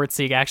Supreme Court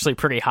seat actually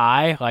pretty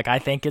high. I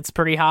think it's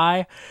pretty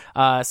high.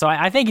 So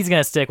I think he's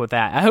going to stick with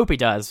that. I hope he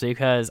does,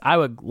 because I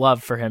would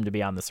love for him to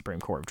be on the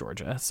Supreme Court of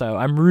Georgia. So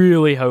I'm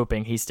really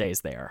hoping he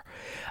stays there.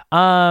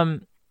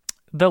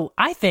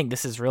 I think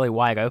this is really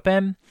wide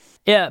open.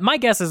 Yeah, my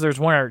guess is there's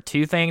one or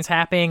two things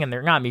happening, and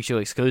they're not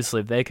mutually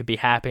exclusive. They could be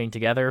happening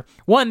together.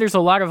 One, there's a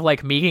lot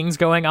of meetings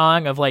going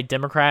on of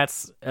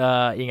Democrats, in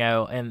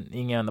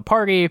the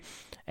party,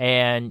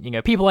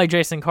 and people like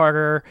Jason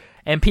Carter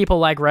and people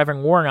like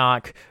Reverend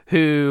Warnock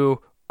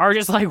who are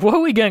just what are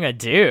we gonna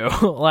do?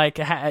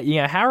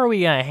 How are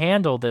we gonna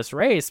handle this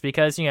race?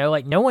 Because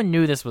no one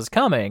knew this was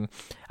coming.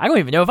 I don't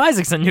even know if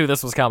Isaacson knew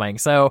this was coming.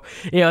 So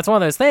it's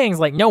one of those things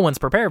no one's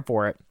prepared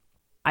for it.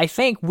 I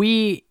think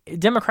we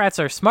Democrats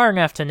are smart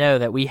enough to know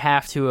that we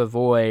have to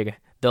avoid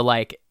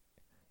the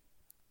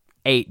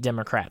 8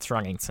 Democrats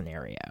running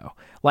scenario.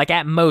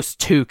 At most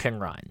 2 can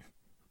run.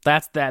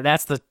 That's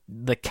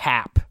the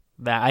cap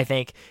that I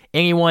think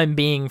anyone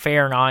being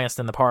fair and honest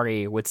in the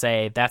party would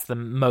say that's the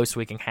most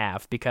we can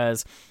have,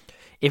 because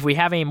if we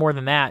have any more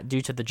than that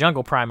due to the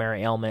jungle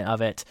primary element of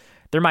it,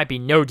 there might be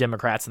no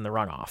Democrats in the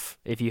runoff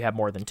if you have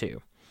more than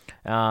 2.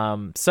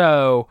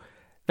 So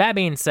that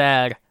being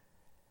said,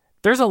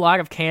 there's a lot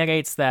of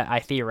candidates that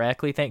I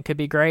theoretically think could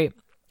be great,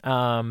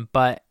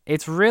 but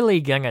it's really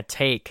going to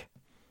take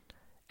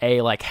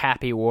a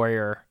happy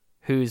warrior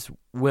who's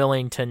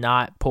willing to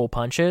not pull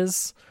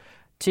punches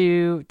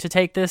to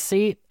take this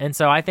seat. And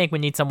so I think we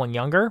need someone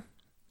younger,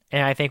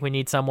 and I think we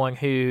need someone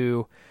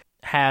who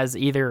has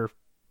either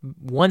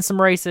won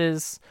some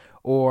races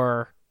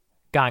or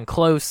gotten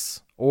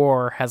close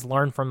or has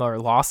learned from their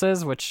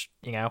losses, which,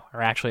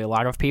 are actually a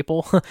lot of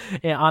people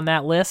on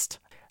that list.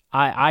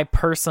 I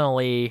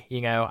personally,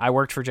 I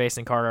worked for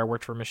Jason Carter, I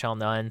worked for Michelle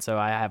Nunn, so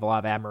I have a lot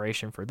of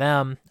admiration for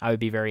them. I would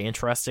be very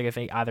interested if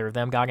either of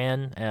them got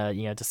in,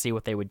 to see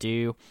what they would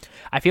do.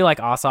 I feel like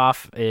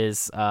Ossoff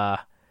is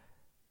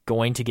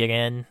going to get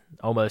in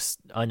almost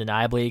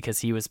undeniably because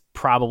he was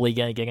probably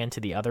going to get into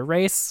the other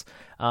race.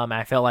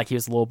 I felt like he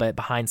was a little bit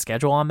behind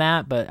schedule on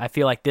that, but I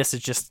feel like this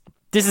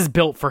is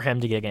built for him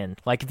to get in.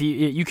 Like, if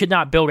you could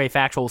not build a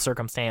factual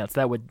circumstance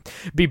that would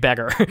be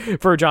better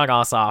for Jon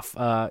Ossoff,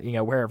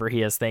 wherever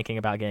he is thinking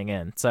about getting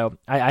in. So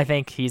I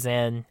think he's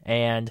in,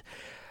 and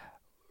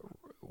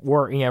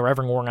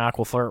Reverend Warnock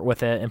will flirt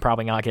with it and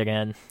probably not get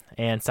in,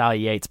 and Sally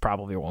Yates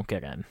probably won't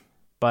get in.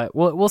 But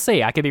we'll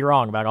see. I could be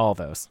wrong about all of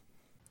those.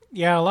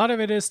 Yeah, a lot of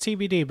it is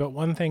TBD, but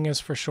one thing is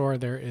for sure,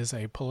 there is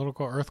a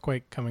political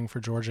earthquake coming for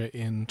Georgia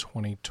in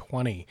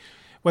 2020.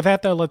 With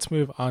that, though, let's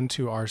move on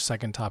to our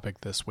second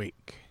topic this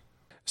week.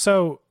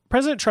 So,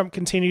 President Trump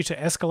continued to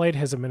escalate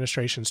his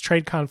administration's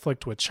trade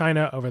conflict with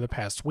China over the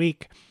past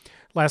week.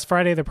 Last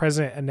Friday, the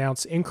president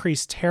announced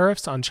increased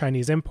tariffs on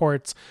Chinese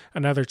imports,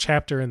 another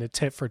chapter in the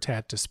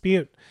tit-for-tat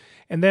dispute.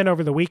 And then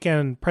over the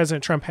weekend,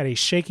 President Trump had a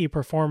shaky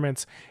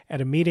performance at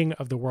a meeting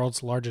of the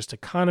world's largest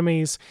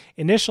economies,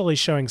 initially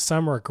showing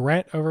some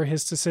regret over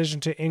his decision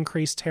to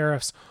increase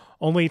tariffs,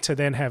 only to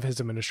then have his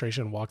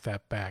administration walk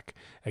that back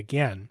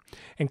again.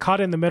 And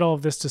caught in the middle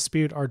of this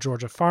dispute are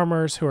Georgia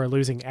farmers who are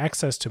losing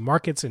access to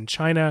markets in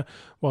China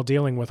while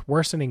dealing with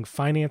worsening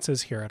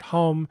finances here at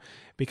home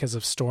because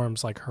of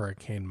storms like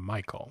Hurricane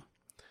Michael.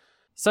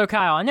 So,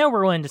 Kyle, I know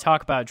we're willing to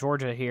talk about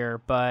Georgia here,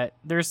 but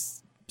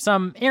there's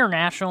some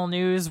international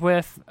news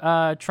with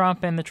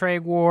Trump and the trade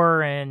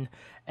war and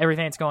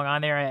everything that's going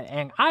on there.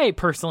 And I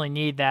personally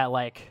need that,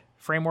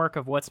 framework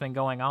of what's been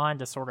going on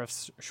to sort of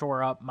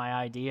shore up my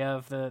idea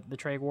of the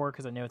trade war,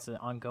 because I know it's an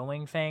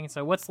ongoing thing.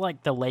 So what's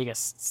the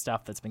latest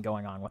stuff that's been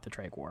going on with the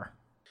trade war?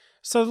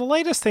 So the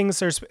latest things,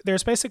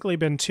 there's basically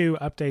been two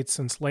updates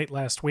since late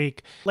last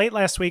week. Late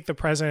last week, the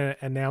president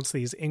announced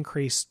these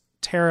increased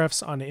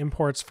tariffs on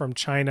imports from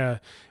China,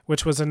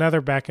 which was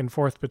another back and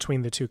forth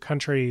between the two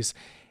countries.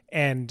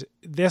 And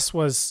this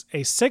was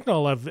a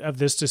signal of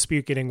this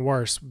dispute getting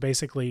worse.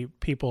 Basically,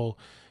 people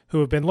who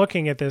have been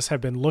looking at this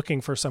have been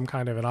looking for some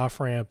kind of an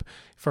off-ramp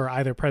for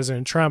either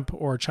President Trump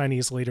or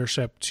Chinese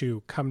leadership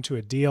to come to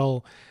a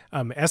deal.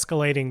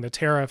 Escalating the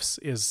tariffs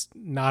is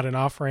not an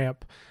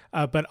off-ramp.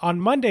 But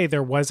on Monday,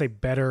 there was a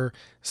better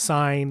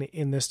sign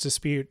in this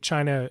dispute.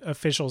 China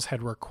officials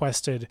had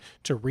requested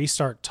to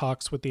restart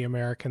talks with the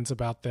Americans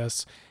about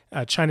this.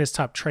 China's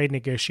top trade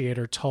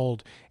negotiator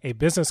told a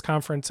business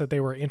conference that they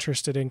were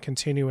interested in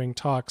continuing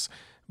talks.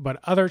 But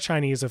other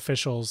Chinese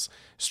officials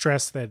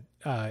stressed that,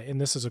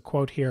 and this is a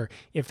quote here,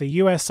 if the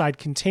U.S. side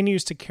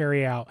continues to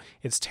carry out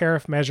its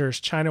tariff measures,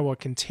 China will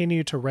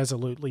continue to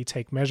resolutely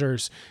take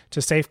measures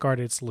to safeguard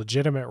its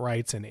legitimate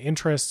rights and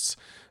interests.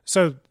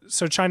 So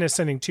China is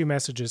sending two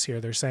messages here.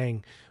 They're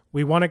saying,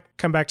 we want to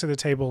come back to the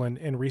table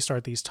and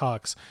restart these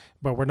talks,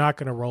 but we're not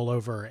going to roll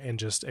over and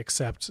just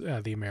accept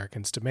the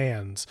Americans'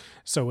 demands.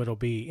 So it'll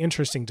be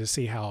interesting to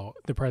see how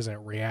the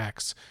president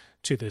reacts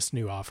to this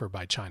new offer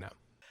by China.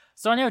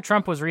 So I know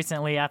Trump was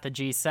recently at the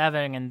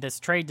G7, and this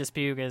trade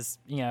dispute is,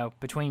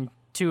 between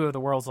two of the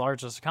world's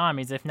largest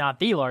economies, if not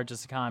the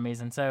largest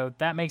economies. And so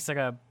that makes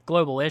a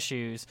global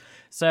issues.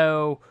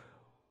 So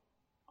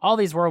all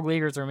these world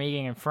leaders are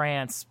meeting in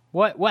France.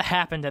 What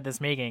happened at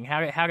this meeting?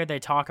 How did they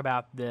talk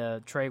about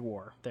the trade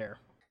war there?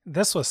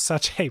 This was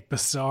such a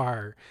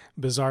bizarre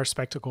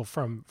spectacle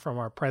from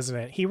our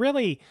president.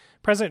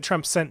 President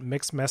Trump sent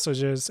mixed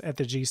messages at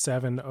the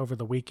G7 over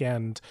the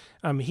weekend.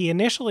 He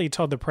initially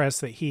told the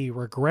press that he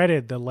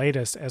regretted the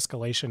latest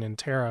escalation in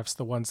tariffs,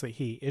 the ones that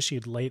he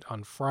issued late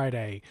on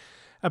Friday.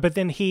 But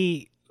then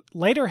he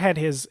later had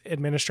his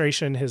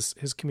administration,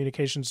 his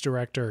communications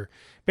director,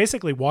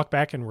 basically walk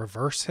back and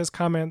reverse his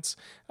comments.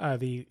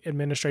 The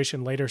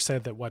administration later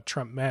said that what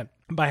Trump meant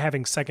by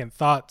having second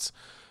thoughts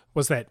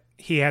was that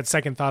he had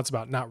second thoughts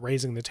about not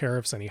raising the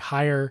tariffs any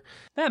higher.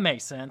 That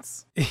makes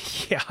sense.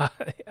 Yeah.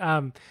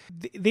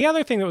 The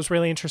other thing that was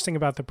really interesting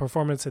about the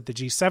performance at the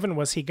G7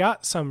 was he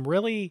got some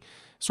really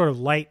sort of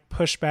light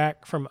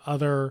pushback from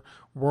other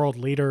world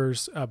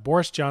leaders.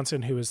 Boris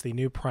Johnson, who is the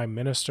new prime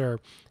minister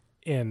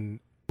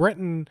in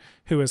Britain,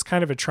 who is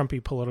kind of a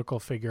Trumpy political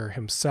figure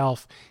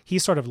himself, he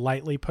sort of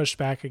lightly pushed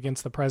back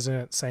against the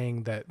president,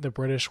 saying that the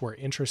British were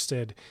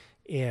interested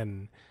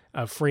in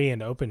free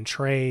and open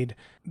trade.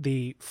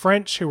 The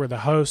French, who were the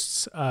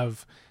hosts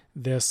of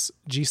this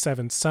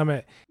G7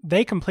 summit,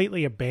 they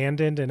completely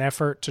abandoned an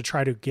effort to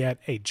try to get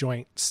a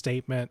joint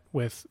statement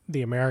with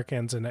the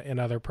Americans and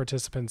other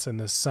participants in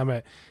this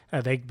summit.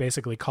 They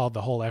basically called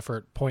the whole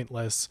effort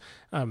pointless.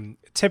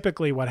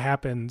 Typically what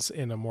happens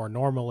in a more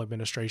normal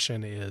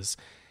administration is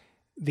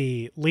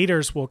the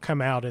leaders will come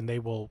out and they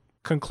will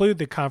conclude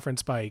the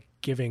conference by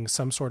giving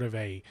some sort of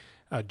a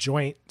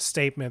joint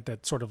statement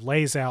that sort of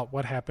lays out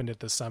what happened at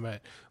the summit,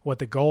 what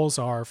the goals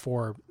are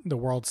for the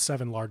world's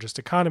 7 largest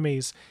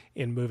economies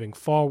in moving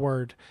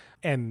forward.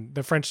 And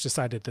the French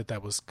decided that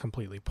that was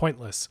completely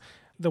pointless.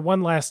 the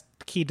one last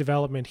key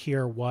development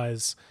here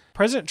was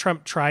President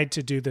Trump tried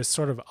to do this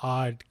sort of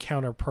odd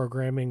counter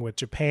programming with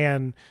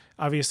Japan.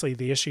 Obviously,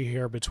 the issue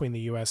here between the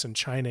U.S. and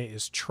China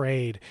is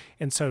trade.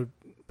 And so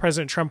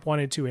President Trump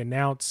wanted to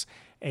announce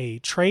a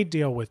trade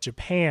deal with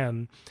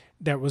Japan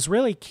that was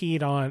really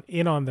keyed on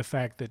the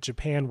fact that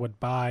Japan would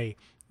buy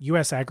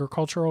U.S.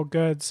 agricultural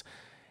goods.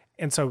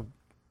 And so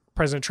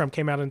President Trump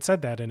came out and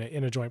said that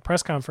in a joint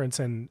press conference,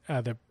 and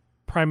the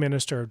Prime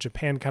Minister of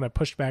Japan kind of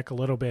pushed back a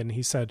little bit, and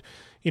he said,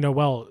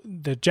 well,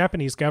 the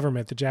Japanese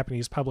government, the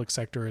Japanese public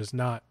sector is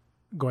not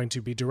going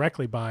to be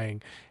directly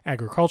buying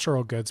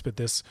agricultural goods, but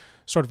this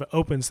sort of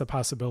opens the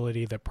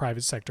possibility that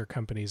private sector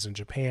companies in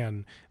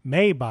Japan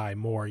may buy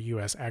more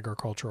U.S.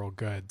 agricultural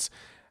goods.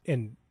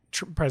 And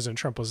President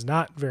Trump was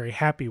not very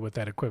happy with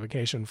that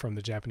equivocation from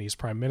the Japanese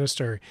Prime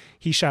Minister.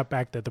 He shot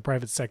back that the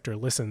private sector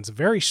listens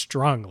very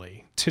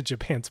strongly to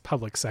Japan's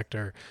public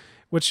sector,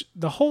 which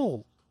the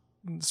whole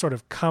sort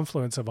of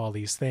confluence of all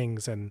these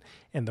things and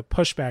the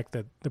pushback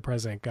that the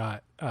president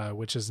got,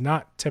 which is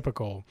not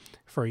typical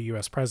for a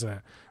U.S.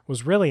 president,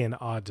 was really an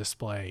odd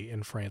display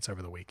in France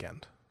over the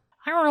weekend.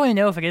 I don't really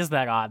know if it is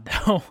that odd,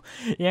 though.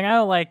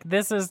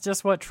 This is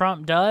just what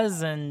Trump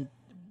does, and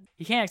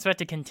you can't expect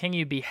to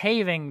continue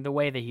behaving the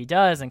way that he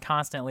does and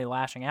constantly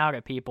lashing out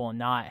at people and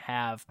not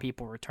have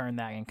people return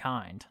that in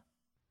kind.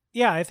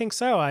 Yeah, I think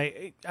so.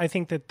 I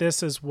think that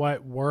this is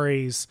what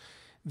worries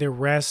the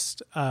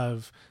rest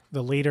of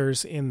the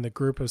leaders in the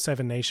group of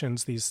 7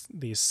 nations, these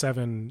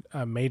 7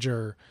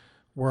 major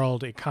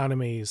world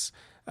economies,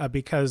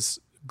 because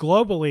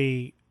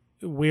globally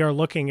we are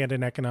looking at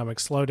an economic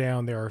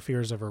slowdown. There are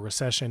fears of a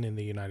recession in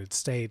the United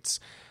States.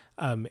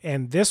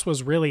 And this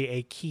was really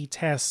a key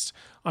test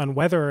on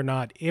whether or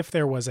not, if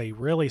there was a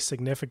really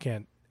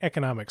significant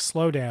economic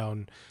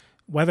slowdown,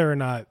 whether or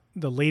not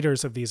the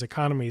leaders of these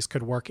economies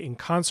could work in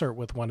concert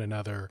with one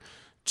another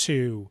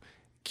to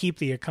keep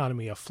the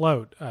economy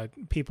afloat.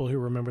 People who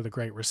remember the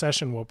Great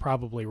Recession will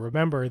probably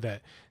remember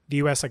that the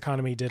U.S.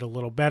 economy did a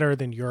little better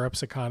than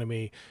Europe's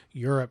economy.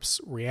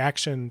 Europe's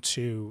reaction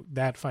to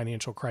that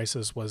financial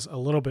crisis was a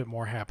little bit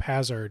more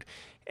haphazard.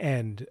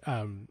 And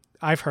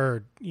I've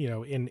heard,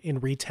 in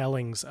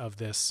retellings of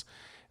this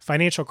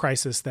financial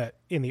crisis, that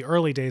in the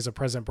early days of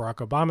President Barack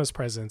Obama's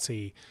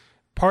presidency,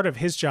 part of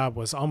his job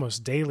was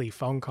almost daily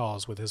phone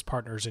calls with his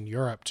partners in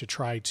Europe to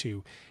try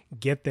to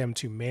get them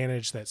to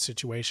manage that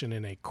situation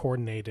in a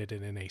coordinated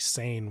and in a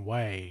sane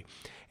way.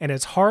 And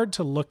it's hard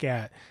to look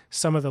at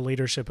some of the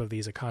leadership of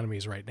these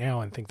economies right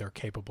now and think they're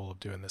capable of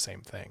doing the same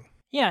thing.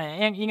 Yeah,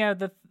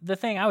 and the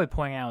thing I would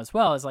point out as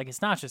well is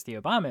it's not just the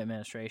Obama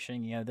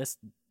administration. This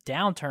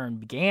downturn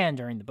began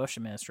during the Bush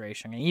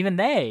administration, and even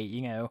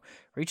they,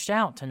 reached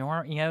out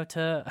to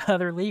to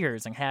other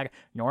leaders and had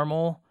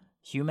normal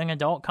human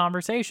adult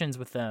conversations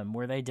with them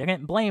where they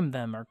didn't blame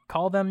them or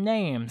call them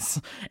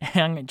names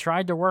and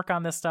tried to work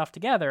on this stuff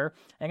together.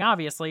 And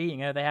obviously,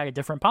 they had a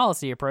different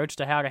policy approach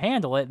to how to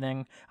handle it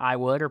than I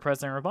would or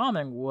President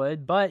Obama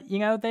would, but,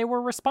 they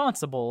were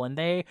responsible and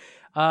they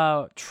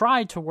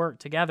tried to work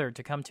together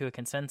to come to a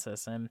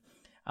consensus. And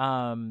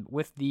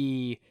with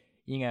the,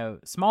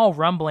 small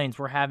rumblings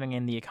we're having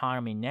in the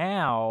economy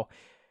now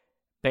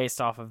based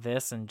off of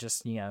this and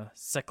just,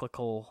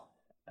 cyclical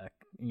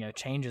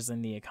changes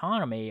in the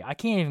economy, I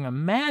can't even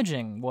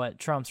imagine what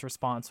Trump's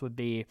response would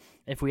be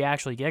if we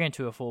actually get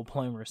into a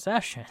full-blown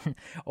recession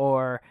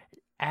or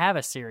have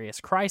a serious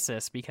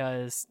crisis,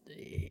 because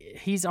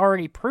he's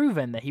already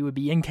proven that he would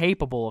be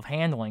incapable of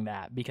handling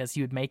that, because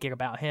he would make it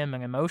about him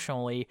and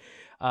emotionally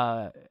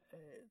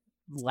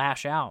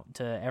lash out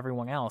to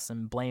everyone else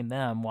and blame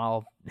them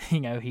while,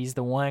 he's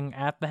the one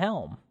at the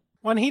helm.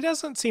 Well, and he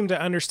doesn't seem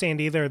to understand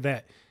either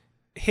that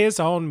his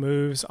own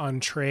moves on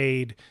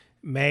trade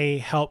may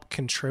help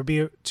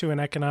contribute to an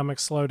economic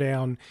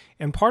slowdown.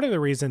 And part of the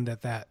reason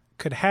that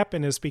could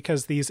happen is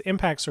because these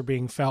impacts are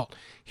being felt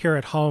here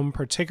at home,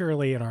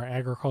 particularly in our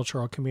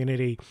agricultural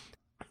community.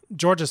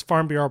 Georgia's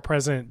Farm Bureau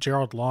President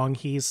Gerald Long,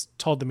 he's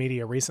told the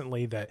media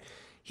recently that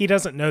he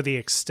doesn't know the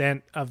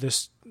extent of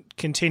this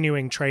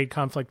continuing trade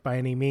conflict by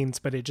any means,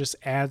 but it just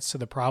adds to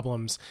the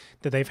problems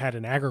that they've had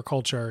in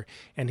agriculture.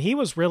 And he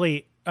was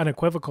really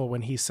unequivocal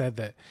when he said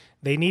that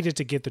they needed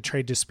to get the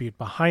trade dispute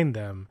behind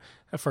them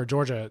for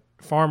Georgia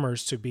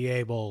farmers to be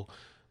able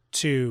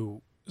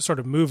to sort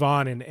of move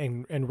on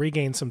and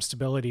regain some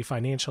stability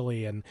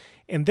financially. And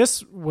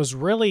this was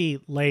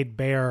really laid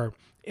bare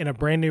in a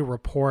brand new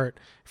report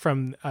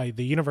from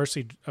the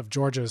University of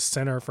Georgia's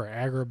Center for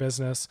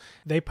Agribusiness.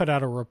 They put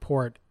out a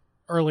report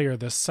earlier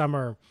this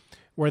summer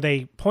where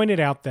they pointed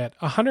out that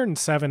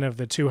 107 of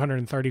the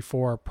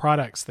 234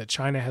 products that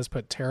China has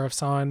put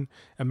tariffs on,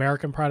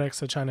 American products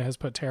that China has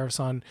put tariffs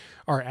on,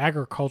 are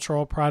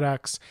agricultural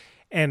products.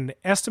 And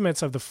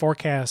estimates of the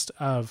forecast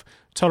of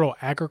total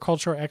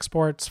agriculture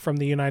exports from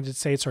the United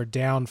States are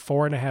down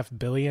 $4.5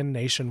 billion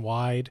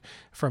nationwide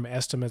from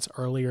estimates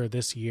earlier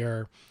this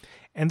year.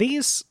 And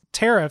these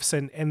tariffs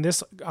and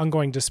this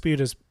ongoing dispute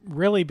is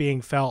really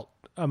being felt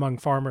among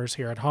farmers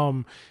here at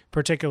home,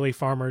 particularly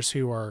farmers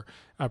who are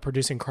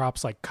producing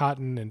crops like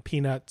cotton and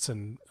peanuts,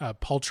 and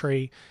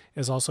poultry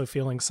is also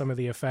feeling some of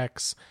the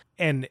effects.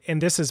 And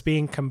this is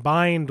being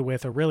combined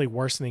with a really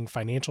worsening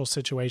financial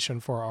situation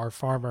for our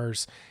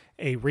farmers.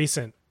 A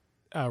recent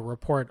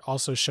report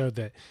also showed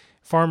that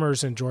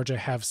farmers in Georgia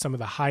have some of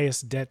the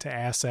highest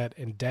debt-to-asset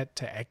and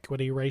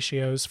debt-to-equity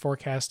ratios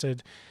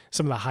forecasted,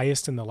 some of the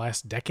highest in the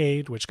last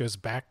decade, which goes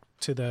back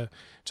to the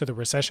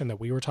recession that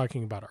we were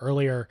talking about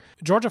earlier.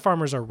 Georgia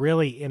farmers are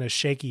really in a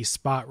shaky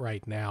spot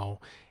right now,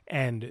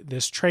 and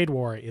this trade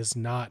war is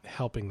not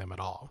helping them at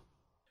all.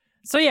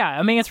 So yeah,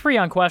 I mean, it's pretty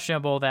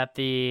unquestionable that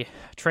the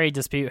trade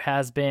dispute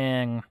has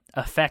been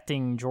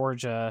affecting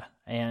Georgia,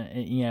 and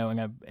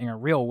in a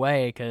real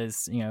way,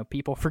 because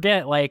people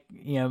forget, like,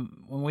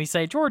 when we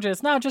say Georgia,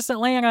 it's not just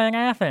Atlanta and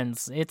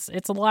Athens. It's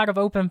a lot of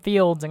open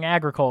fields and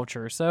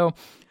agriculture. So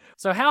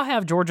how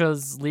have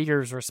Georgia's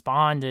leaders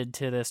responded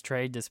to this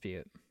trade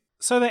dispute?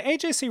 So the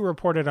AJC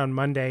reported on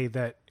Monday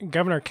that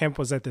Governor Kemp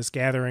was at this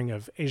gathering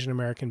of Asian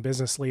American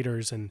business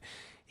leaders, and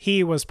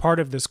he was part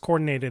of this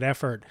coordinated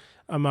effort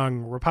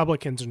among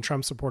Republicans and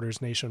Trump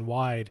supporters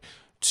nationwide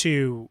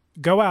to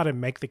go out and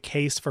make the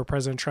case for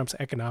President Trump's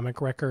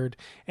economic record.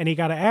 And he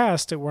got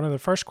asked, one of the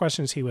first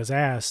questions he was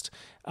asked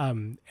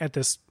at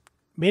this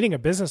meeting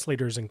of business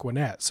leaders in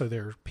Gwinnett, so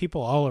there are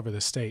people all over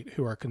the state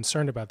who are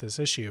concerned about this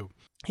issue.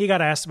 He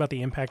got asked about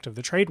the impact of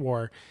the trade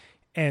war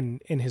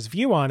and in his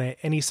view on it,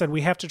 and he said,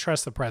 we have to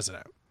trust the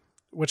president,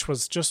 which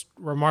was just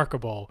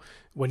remarkable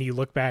when you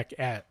look back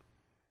at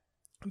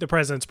the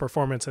president's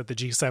performance at the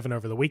G7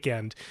 over the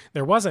weekend.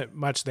 There wasn't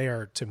much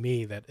there, to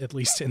me, that at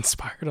least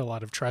inspired a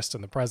lot of trust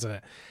in the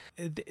president.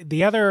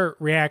 The other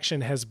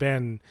reaction has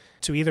been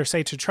to either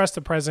say to trust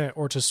the president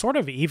or to sort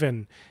of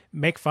even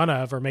make fun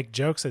of or make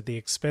jokes at the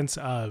expense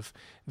of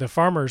the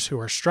farmers who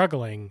are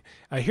struggling.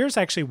 Here's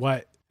actually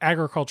what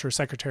Agriculture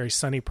Secretary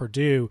Sonny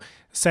Perdue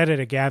said at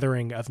a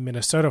gathering of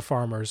Minnesota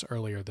farmers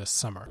earlier this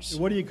summer.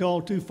 What do you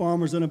call two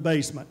farmers in a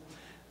basement?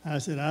 I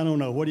said, I don't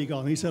know. What do you call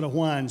them? He said, a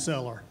wine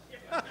cellar.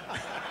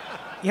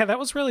 Yeah, that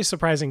was really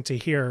surprising to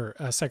hear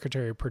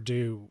Secretary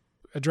Perdue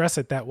address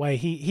it that way.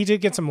 He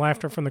did get some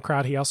laughter from the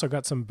crowd. He also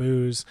got some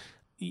boos.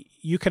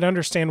 You could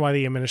understand why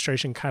the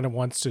administration kind of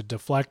wants to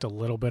deflect a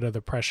little bit of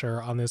the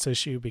pressure on this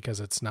issue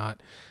because it's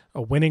not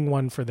a winning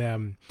one for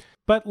them.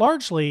 But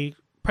largely,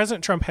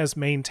 President Trump has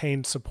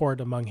maintained support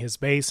among his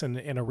base,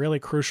 and a really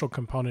crucial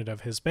component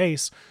of his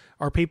base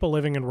are people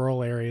living in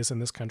rural areas in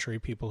this country,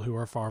 people who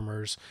are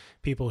farmers,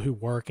 people who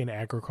work in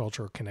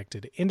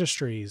agriculture-connected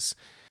industries.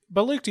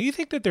 But Luke, do you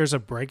think that there's a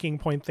breaking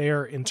point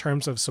there in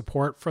terms of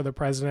support for the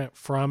president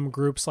from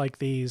groups like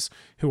these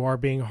who are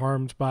being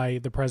harmed by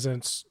the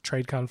president's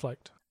trade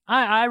conflict?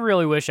 I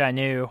really wish I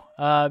knew,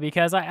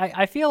 because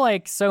I feel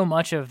like so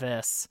much of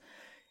this,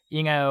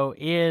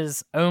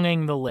 is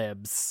owning the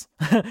libs.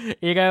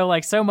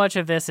 Like so much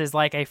of this is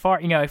like a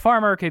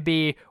farmer could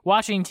be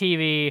watching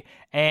TV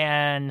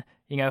and,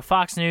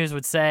 Fox News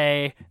would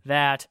say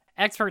that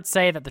experts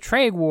say that the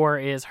trade war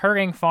is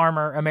hurting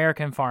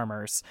American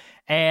farmers.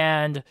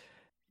 And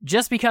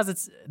just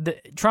because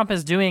Trump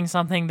is doing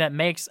something that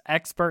makes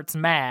experts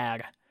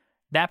mad,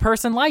 that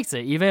person likes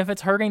it, even if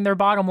it's hurting their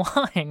bottom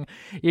line.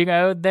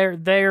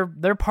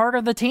 They're part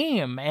of the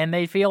team, and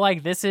they feel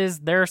like this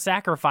is their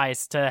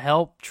sacrifice to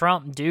help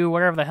Trump do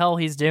whatever the hell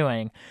he's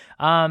doing.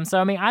 So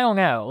I mean, I don't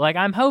know. Like,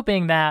 I'm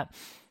hoping that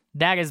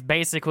is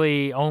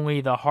basically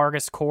only the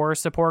hardest core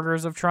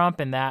supporters of Trump,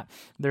 and that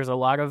there's a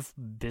lot of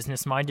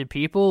business-minded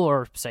people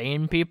or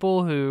sane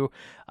people who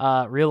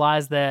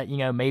realize that,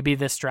 maybe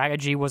this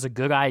strategy was a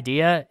good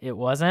idea. It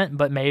wasn't,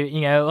 but maybe,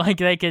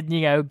 they could,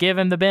 give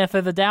him the benefit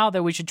of the doubt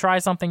that we should try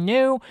something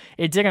new.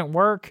 It didn't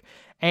work,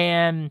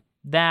 and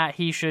that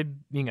we should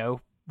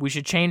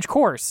change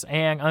course.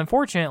 And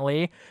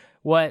unfortunately,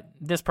 what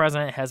this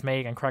president has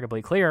made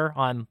incredibly clear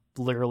on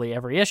literally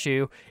every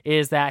issue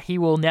is that he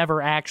will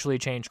never actually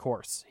change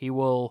course. He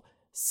will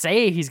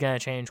say he's going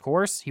to change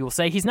course. He will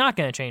say he's not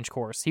going to change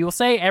course. He will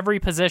say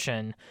every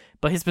position,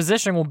 but his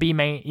position will be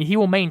he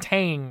will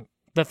maintain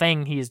the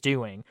thing he is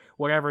doing,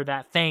 whatever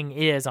that thing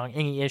is on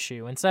any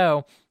issue. And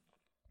so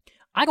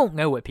I don't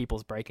know what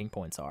people's breaking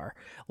points are.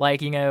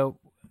 Like,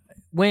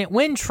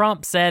 when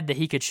Trump said that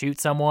he could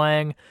shoot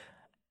someone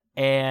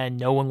and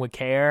no one would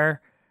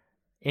care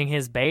in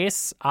his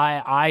base,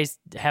 I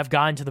have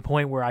gotten to the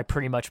point where I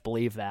pretty much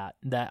believe that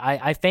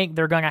I think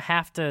they're going to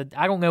have to,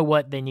 I don't know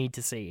what they need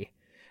to see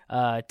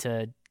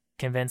to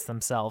convince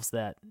themselves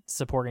that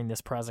supporting this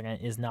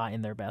president is not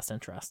in their best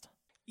interest.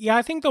 Yeah,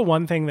 I think the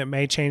one thing that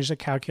may change the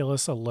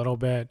calculus a little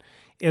bit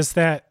is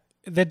that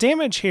the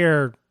damage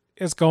here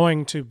is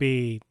going to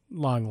be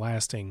long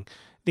lasting.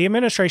 The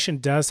administration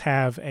does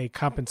have a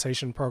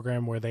compensation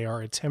program where they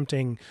are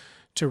attempting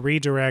to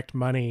redirect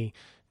money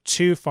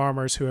to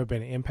farmers who have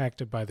been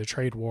impacted by the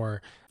trade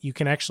war. You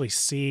can actually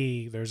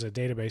see, there's a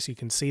database, you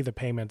can see the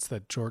payments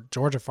that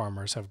Georgia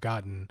farmers have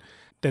gotten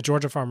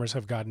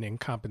in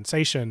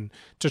compensation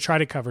to try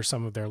to cover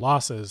some of their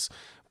losses.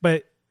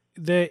 But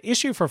the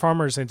issue for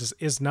farmers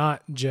is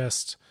not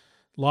just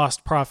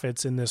lost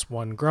profits in this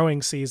one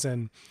growing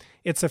season.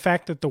 It's the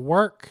fact that the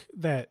work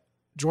that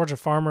Georgia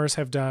farmers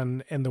have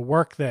done and the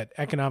work that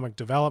economic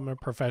development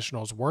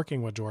professionals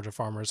working with Georgia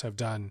farmers have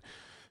done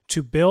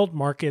to build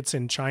markets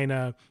in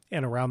China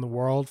and around the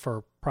world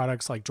for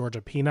products like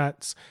Georgia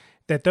peanuts,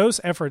 that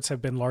those efforts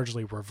have been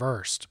largely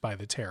reversed by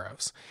the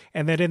tariffs.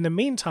 And that in the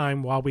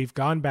meantime, while we've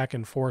gone back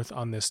and forth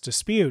on this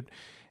dispute,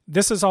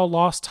 this is all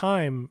lost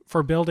time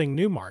for building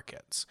new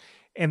markets.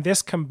 And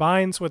this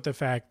combines with the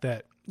fact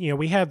that,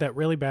 we had that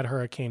really bad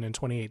hurricane in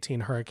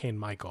 2018, Hurricane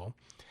Michael.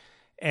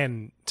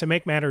 And to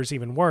make matters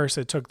even worse,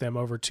 it took them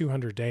over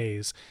 200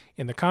 days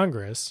in the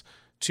Congress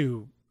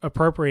to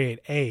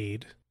appropriate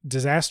aid,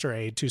 disaster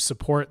aid, to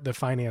support the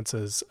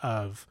finances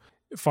of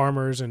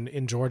farmers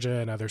in Georgia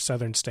and other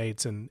southern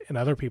states and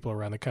other people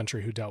around the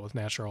country who dealt with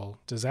natural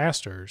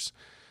disasters.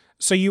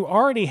 So you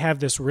already have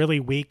this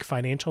really weak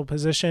financial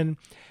position,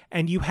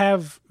 and you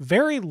have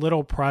very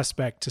little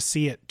prospect to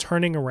see it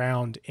turning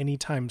around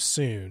anytime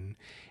soon.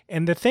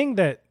 And the thing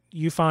that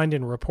you find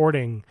in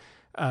reporting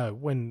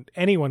when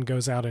anyone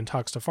goes out and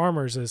talks to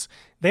farmers is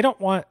they don't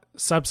want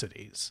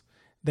subsidies.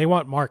 They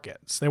want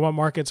markets. They want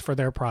markets for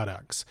their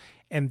products.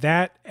 And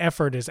that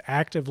effort is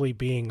actively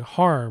being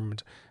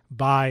harmed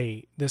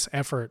by this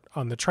effort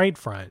on the trade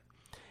front.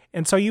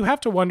 And so you have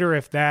to wonder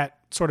if that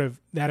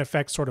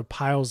effect sort of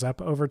piles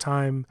up over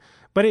time.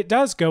 But it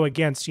does go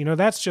against,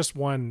 that's just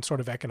one sort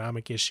of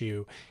economic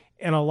issue.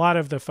 And a lot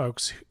of the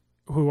folks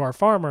who are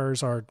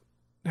farmers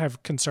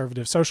have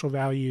conservative social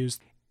values.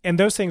 And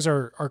those things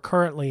are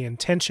currently in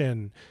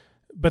tension.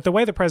 But the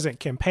way the president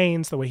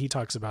campaigns, the way he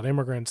talks about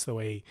immigrants, the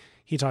way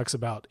he talks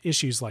about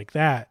issues like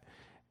that,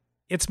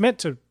 it's meant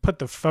to put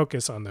the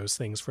focus on those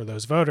things for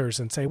those voters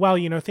and say, well,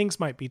 things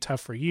might be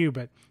tough for you,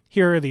 but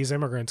here are these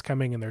immigrants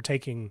coming and they're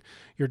taking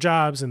your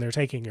jobs and they're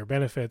taking your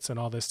benefits and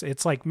all this.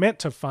 It's like meant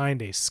to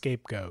find a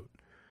scapegoat.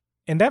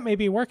 And that may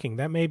be working.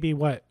 That may be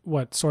what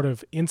sort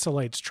of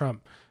insulates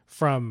Trump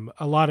from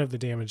a lot of the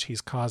damage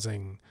he's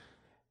causing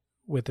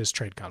with this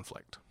trade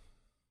conflict.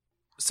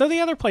 So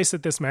the other place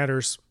that this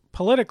matters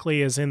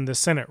politically is in the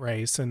Senate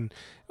race. And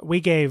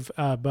we gave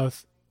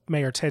both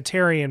Mayor Ted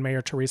Terry and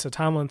Mayor Teresa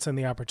Tomlinson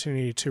the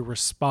opportunity to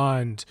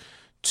respond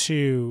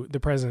to the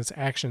president's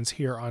actions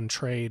here on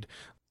trade.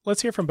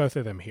 Let's hear from both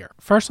of them here.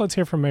 First, let's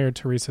hear from Mayor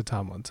Teresa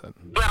Tomlinson.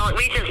 Well,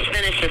 we just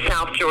finished the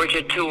South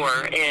Georgia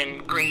tour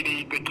in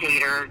Grady,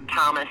 Decatur,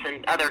 Thomas,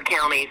 and other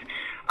counties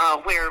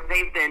where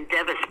they've been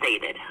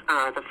devastated.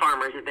 The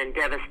farmers have been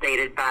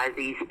devastated by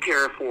these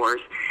tariff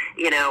wars.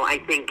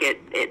 I think it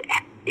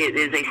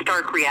is a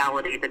stark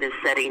reality that is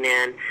setting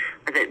in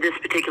that this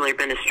particular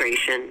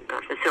administration,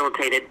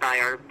 facilitated by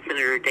our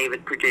Senator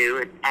David Perdue,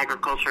 and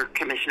Agriculture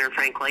Commissioner,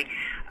 frankly,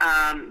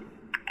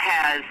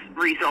 has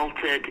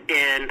resulted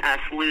in us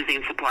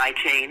losing supply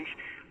chains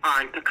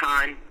on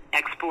pecan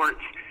exports,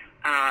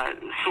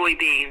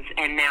 soybeans,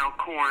 and now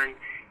corn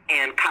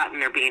and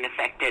cotton are being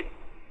affected.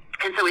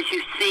 And so as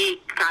you see,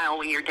 Kyle,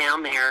 when you're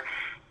down there,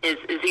 is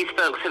these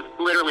folks have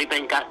literally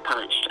been gut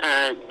punched.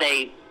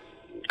 They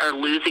are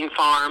losing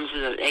farms.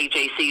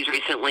 AJC's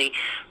recently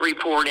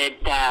reported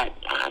that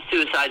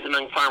suicides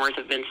among farmers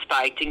have been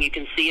spiked, and you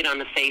can see it on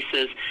the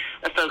faces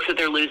of folks that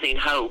they're losing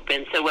hope.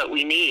 And so what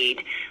we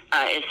need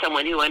is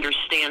someone who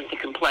understands the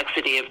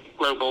complexity of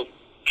global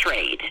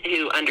trade,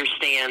 who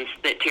understands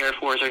that tariff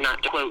wars are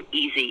not, quote,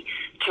 easy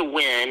to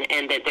win,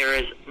 and that there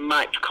is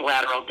much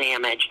collateral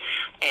damage.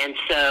 And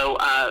so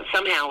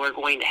somehow we're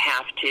going to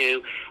have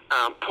to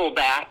pull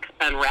back,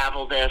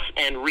 unravel this,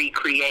 and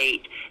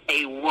recreate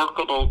a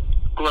workable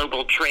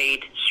global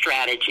trade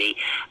strategy.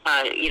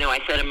 I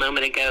said a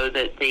moment ago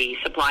that the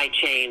supply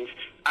chains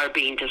are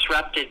being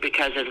disrupted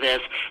because of this.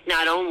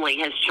 Not only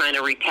has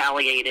China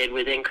retaliated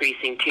with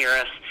increasing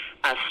tariffs,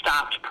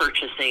 stopped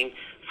purchasing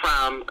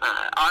from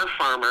our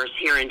farmers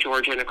here in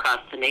Georgia and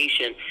across the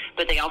nation,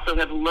 but they also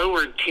have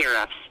lowered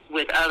tariffs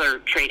with other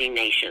trading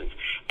nations.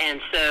 And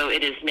so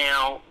it is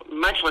now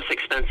much less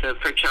expensive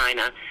for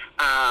China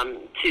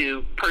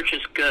to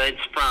purchase goods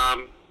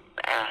from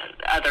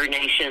other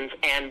nations,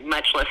 and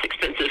much less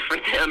expensive for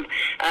them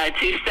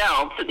to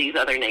sell to these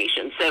other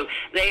nations. So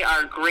they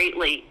are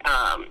greatly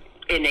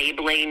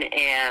enabling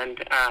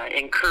and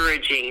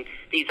encouraging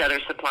these other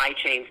supply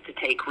chains to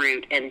take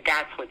root, and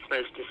that's what's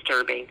most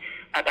disturbing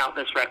about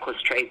this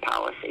reckless trade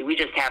policy. We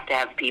just have to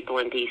have people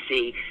in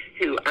D.C.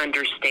 who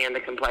understand the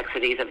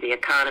complexities of the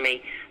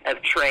economy,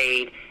 of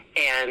trade,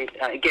 and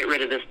get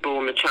rid of this bull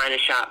in the China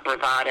shop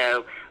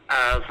bravado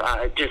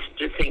of just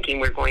thinking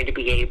we're going to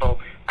be able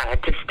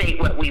to state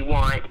what we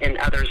want and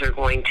others are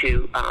going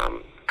to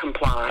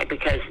comply,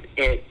 because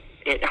it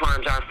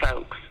harms our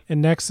folks.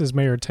 And next is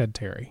Mayor Ted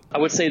Terry. I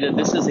would say that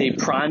this is a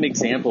prime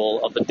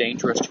example of the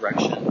dangerous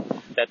direction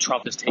that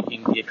Trump is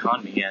taking the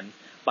economy in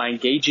by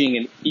engaging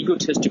in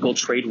egotistical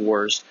trade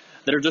wars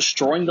that are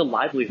destroying the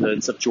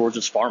livelihoods of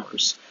Georgia's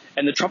farmers.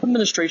 And the Trump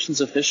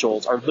administration's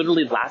officials are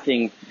literally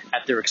laughing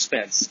at their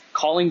expense,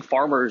 calling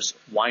farmers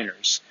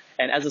whiners.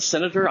 And as a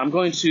senator, I'm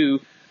going to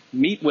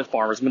meet with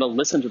farmers. I'm going to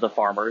listen to the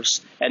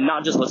farmers, and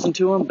not just listen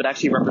to them, but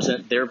actually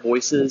represent their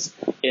voices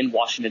in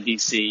Washington,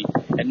 D.C.,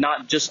 and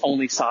not just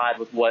only side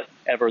with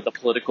whatever the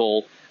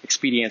political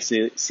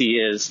expediency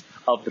is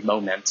of the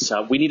moment.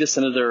 We need a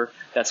senator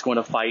that's going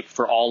to fight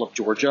for all of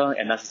Georgia,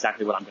 and that's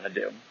exactly what I'm going to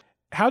do.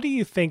 How do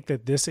you think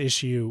that this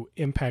issue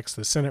impacts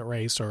the Senate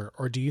race,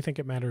 or do you think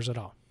it matters at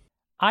all?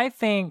 I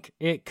think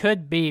it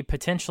could be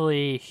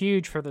potentially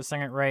huge for the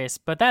Senate race,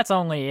 but that's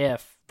only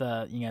if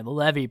the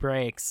levee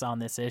breaks on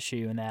this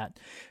issue and that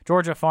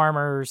Georgia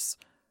farmers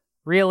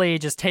really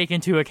just take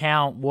into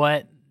account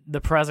what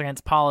the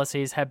president's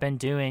policies have been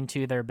doing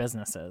to their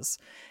businesses.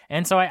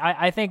 And so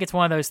I think it's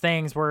one of those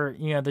things where,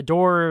 the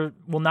door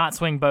will not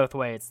swing both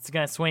ways. It's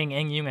going to swing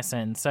in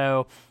unison.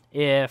 So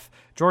if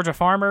Georgia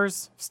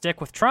farmers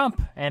stick with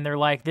Trump and they're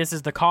like, this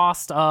is the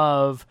cost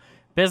of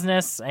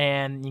business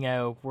and,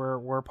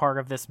 we're part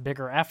of this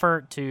bigger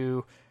effort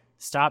to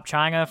stop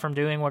China from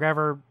doing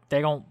whatever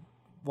they don't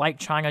like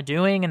China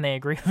doing, and they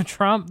agree with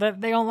Trump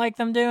that they don't like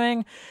them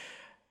doing.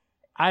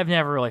 I've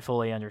never really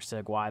fully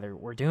understood why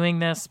we're doing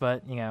this,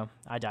 but,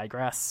 I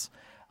digress.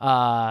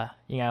 I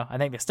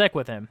think they stick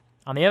with him.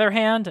 On the other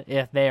hand,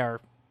 if they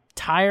are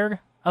tired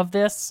of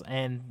this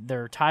and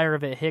they're tired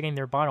of it hitting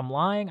their bottom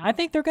line, I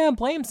think they're going to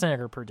blame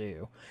Senator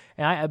Perdue,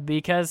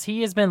 because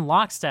he has been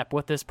lockstep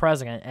with this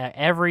president at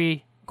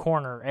every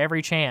corner,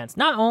 every chance.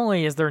 Not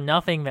only is there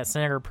nothing that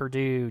Senator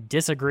Perdue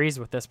disagrees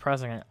with this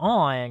president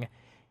on,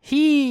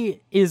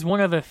 he is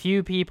one of the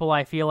few people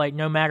I feel like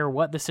no matter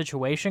what the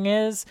situation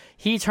is,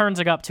 he turns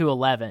it up to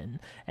 11.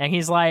 And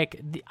he's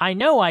like, I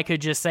know I could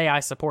just say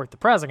I support the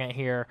president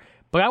here,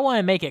 but I want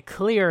to make it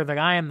clear that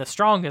I am the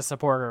strongest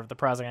supporter of the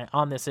president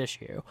on this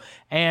issue.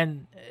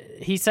 And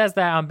he says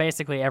that on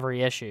basically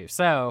every issue.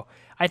 So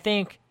I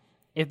think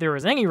if there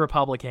was any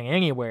Republican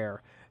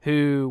anywhere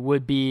who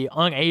would be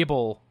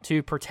unable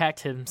to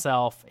protect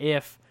himself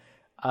if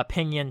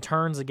opinion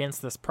turns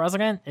against this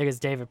president, it is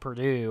David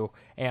Perdue.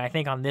 And I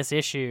think on this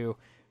issue,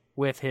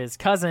 with his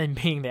cousin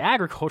being the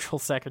agricultural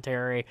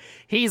secretary,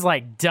 he's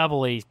like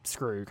doubly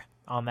screwed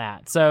on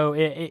that. So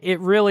it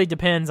really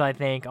depends, I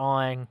think,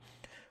 on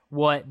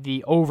what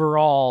the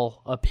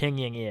overall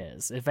opinion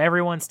is. If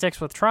everyone sticks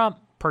with Trump,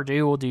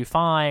 Perdue will do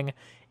fine.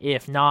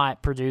 If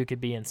not, Perdue could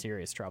be in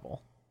serious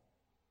trouble.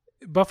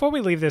 Before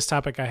we leave this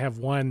topic, I have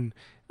one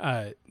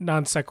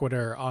non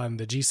sequitur on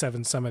the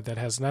G7 summit that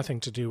has nothing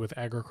to do with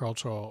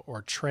agricultural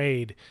or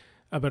trade,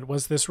 but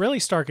was this really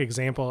stark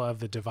example of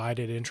the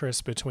divided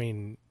interest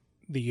between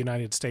the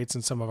United States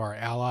and some of our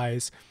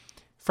allies.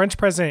 French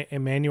President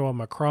Emmanuel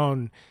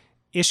Macron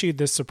issued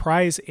this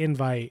surprise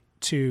invite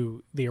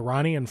to the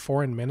Iranian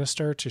foreign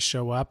minister to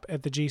show up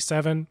at the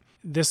G7.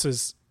 This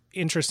is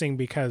interesting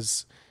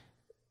because,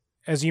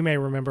 as you may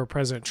remember,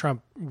 President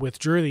Trump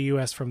withdrew the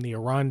U.S. from the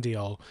Iran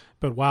deal,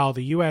 but while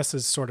the U.S.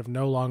 is sort of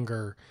no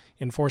longer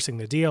enforcing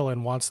the deal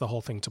and wants the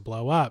whole thing to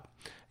blow up,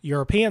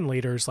 European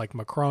leaders like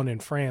Macron in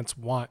France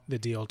want the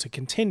deal to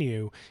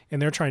continue,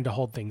 and they're trying to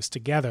hold things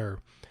together.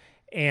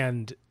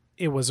 And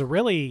it was a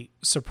really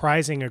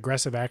surprising,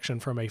 aggressive action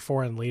from a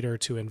foreign leader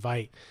to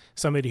invite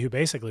somebody who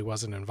basically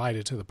wasn't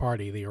invited to the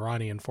party, the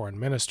Iranian foreign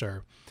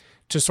minister,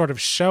 to sort of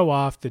show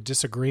off the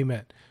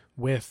disagreement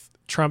with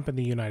Trump and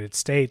the United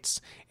States.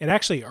 It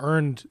actually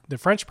earned the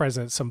French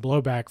president some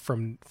blowback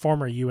from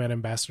former UN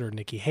Ambassador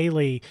Nikki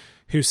Haley,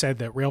 who said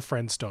that real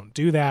friends don't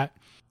do that.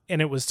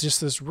 And it was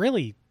just this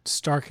really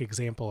stark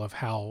example of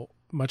how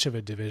much of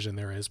a division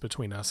there is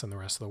between us and the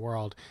rest of the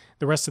world.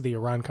 The rest of the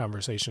Iran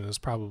conversation is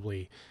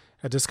probably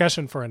a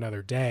discussion for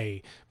another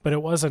day, but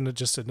it wasn't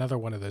just another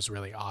one of those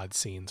really odd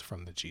scenes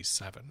from the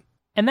G7.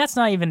 And that's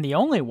not even the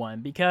only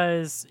one,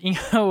 because,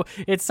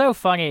 it's so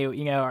funny,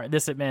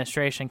 this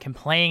administration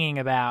complaining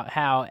about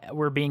how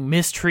we're being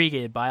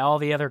mistreated by all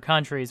the other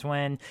countries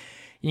when,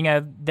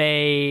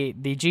 the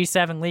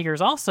G7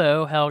 leaders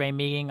also held a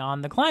meeting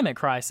on the climate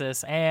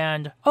crisis,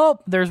 and,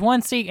 there's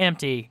one seat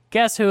empty.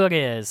 Guess who it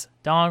is?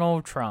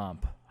 Donald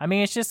Trump. I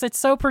mean, it's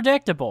so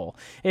predictable.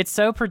 It's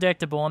so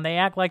predictable, and they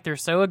act like they're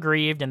so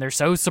aggrieved and they're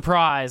so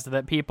surprised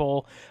that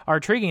people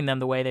are treating them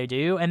the way they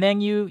do. And then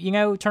you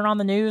turn on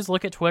the news,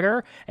 look at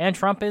Twitter, and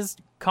Trump is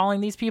calling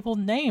these people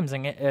names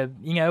and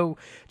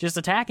just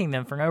attacking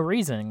them for no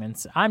reason.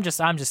 And I'm just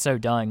so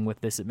done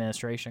with this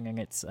administration and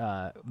its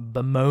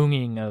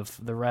bemoaning of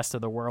the rest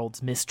of the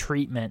world's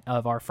mistreatment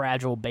of our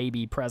fragile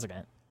baby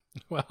president.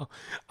 Well,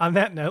 on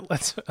that note,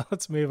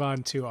 let's move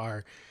on to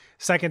our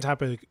second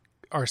topic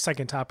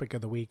of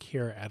the week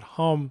here at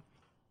home.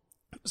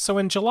 So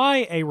in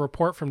July, a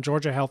report from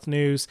Georgia Health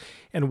News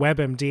and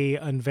WebMD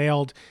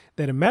unveiled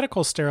that a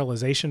medical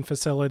sterilization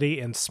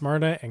facility in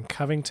Smyrna and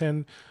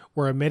Covington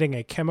were emitting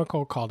a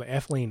chemical called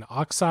ethylene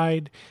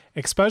oxide.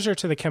 Exposure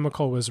to the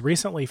chemical was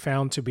recently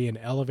found to be an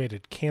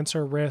elevated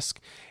cancer risk,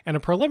 and a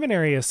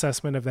preliminary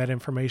assessment of that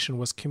information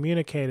was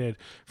communicated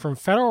from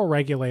federal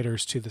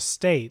regulators to the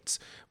states,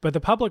 but the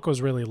public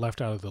was really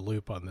left out of the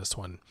loop on this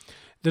one.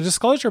 The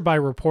disclosure by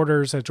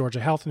reporters at Georgia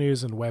Health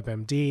News and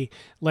WebMD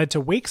led to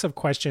weeks of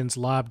questions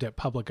lobbed at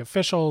public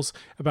officials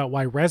about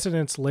why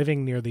residents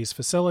living near these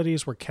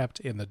facilities were kept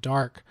in the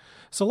dark.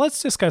 So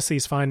let's discuss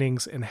these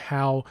findings and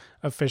how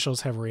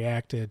officials have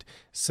reacted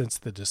since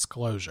the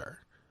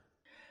disclosure.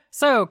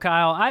 So,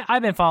 Kyle,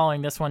 I've been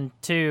following this one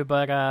too,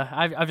 but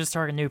I've just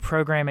started a new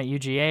program at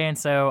UGA, and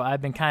so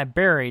I've been kind of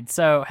buried.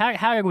 So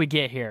how did we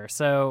get here?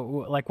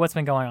 So, what's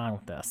been going on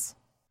with this?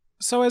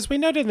 So as we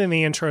noted in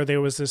the intro,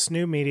 there was this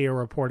new media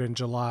report in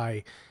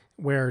July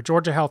where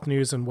Georgia Health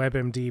News and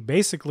WebMD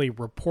basically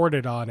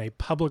reported on a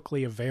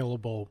publicly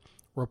available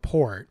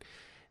report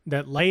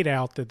that laid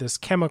out that this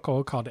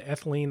chemical called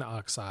ethylene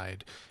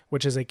oxide,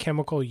 which is a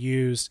chemical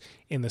used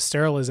in the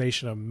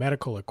sterilization of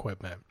medical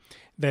equipment,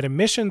 that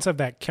emissions of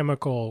that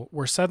chemical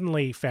were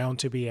suddenly found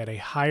to be at a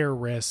higher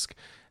risk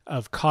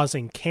of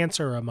causing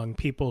cancer among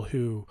people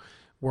who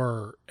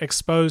were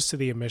exposed to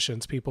the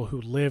emissions, people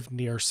who lived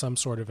near some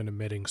sort of an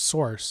emitting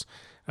source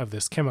of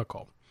this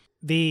chemical.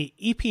 The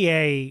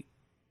EPA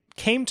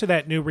came to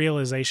that new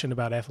realization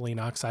about ethylene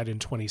oxide in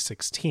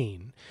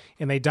 2016,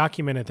 and they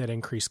documented that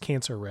increased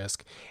cancer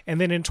risk.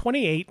 And then in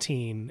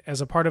 2018,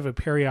 as a part of a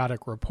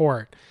periodic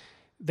report,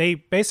 they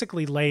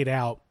basically laid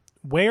out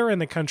where in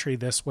the country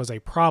this was a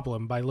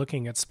problem by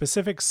looking at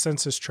specific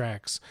census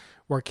tracts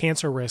where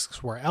cancer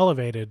risks were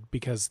elevated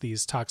because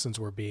these toxins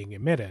were being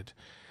emitted.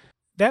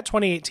 That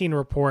 2018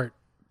 report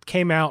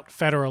came out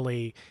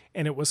federally,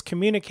 and it was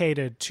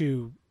communicated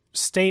to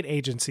state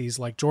agencies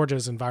like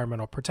Georgia's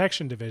Environmental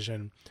Protection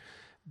Division.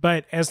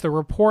 But as the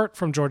report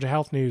from Georgia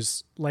Health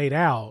News laid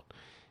out,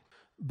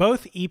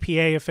 both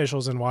EPA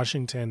officials in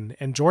Washington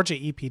and Georgia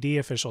EPD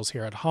officials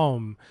here at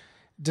home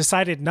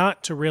decided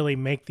not to really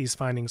make these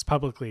findings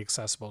publicly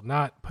accessible,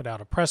 not put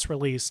out a press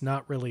release,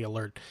 not really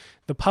alert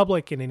the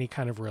public in any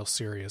kind of real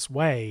serious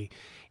way.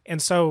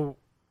 And so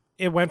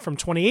it went from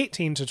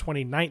 2018 to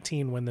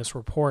 2019 when this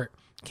report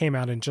came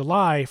out in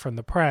July from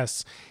the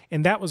press,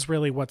 and that was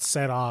really what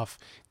set off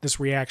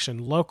this reaction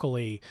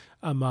locally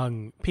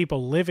among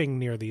people living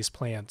near these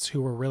plants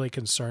who were really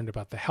concerned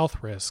about the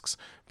health risks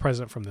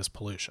present from this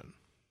pollution.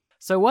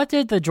 So what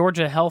did the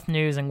Georgia Health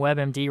News and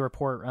WebMD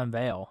report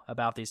unveil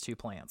about these two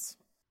plants?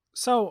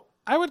 So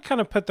I would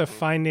kind of put the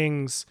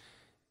findings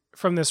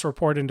from this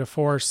report into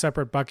four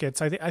separate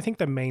buckets. I think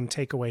the main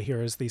takeaway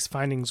here is these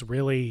findings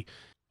really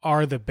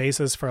are the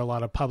basis for a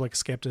lot of public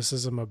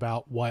skepticism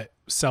about what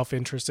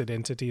self-interested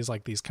entities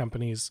like these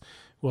companies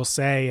will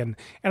say. And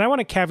I want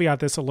to caveat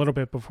this a little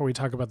bit before we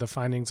talk about the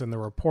findings in the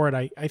report.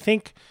 I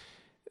think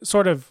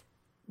sort of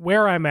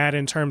where I'm at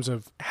in terms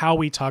of how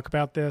we talk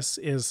about this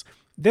is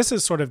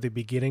sort of the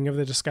beginning of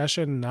the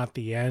discussion, not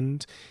the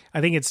end.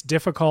 I think it's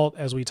difficult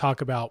as we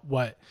talk about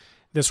what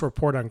this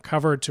report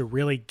uncovered to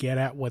really get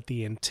at what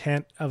the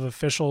intent of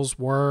officials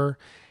were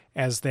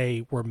as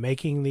they were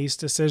making these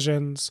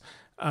decisions.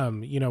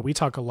 We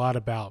talk a lot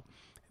about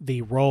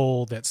the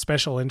role that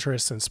special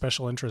interests and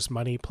special interest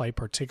money play,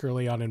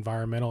 particularly on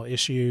environmental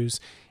issues.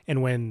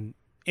 And when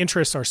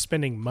interests are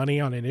spending money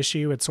on an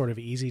issue, it's sort of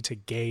easy to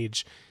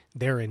gauge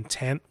their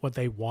intent, what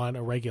they want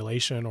a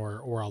regulation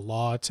or a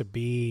law to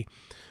be.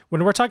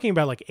 When we're talking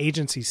about like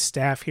agency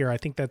staff here, I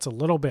think that's a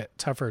little bit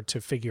tougher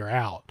to figure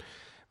out.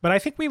 But I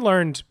think we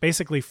learned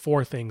basically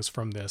four things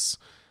from this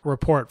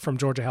report from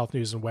Georgia Health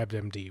News and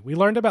WebMD. We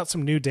learned about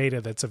some new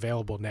data that's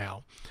available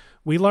now.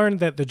 We learned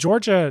that the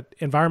Georgia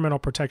Environmental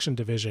Protection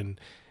Division,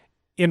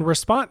 in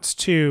response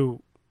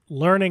to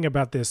learning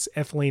about this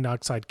ethylene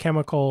oxide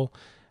chemical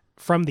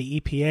from the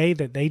EPA,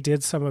 that they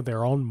did some of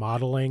their own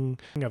modeling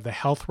of the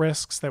health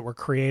risks that were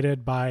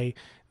created by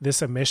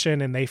this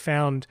emission. And they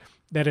found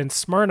that in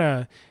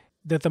Smyrna,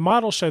 that the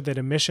model showed that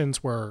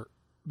emissions were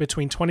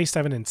between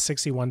 27 and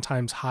 61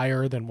 times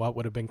higher than what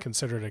would have been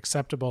considered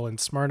acceptable in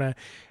Smyrna.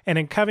 And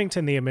in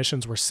Covington, the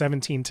emissions were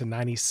 17 to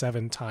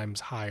 97 times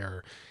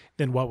higher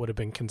than what would have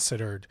been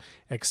considered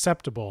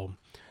acceptable.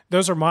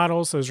 Those are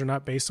models. Those are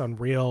not based on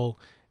real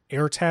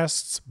air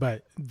tests,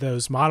 but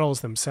those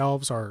models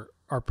themselves are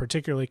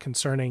particularly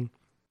concerning.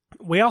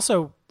 We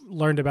also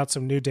learned about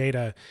some new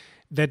data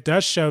that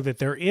does show that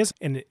there is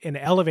an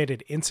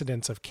elevated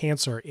incidence of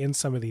cancer in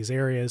some of these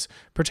areas,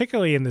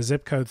 particularly in the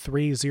zip code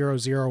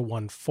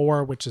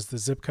 30014, which is the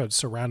zip code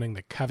surrounding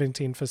the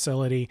Covington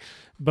facility.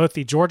 Both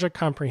the Georgia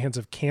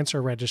Comprehensive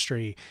Cancer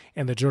Registry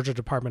and the Georgia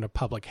Department of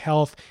Public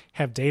Health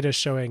have data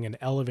showing an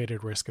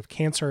elevated risk of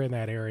cancer in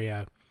that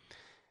area.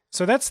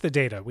 So that's the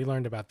data. We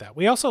learned about that.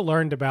 We also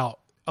learned about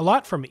a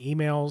lot from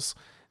emails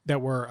that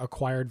were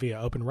acquired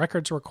via open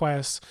records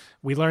requests.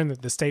 We learned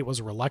that the state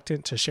was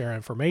reluctant to share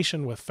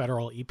information with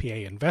federal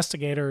EPA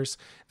investigators.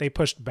 They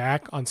pushed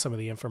back on some of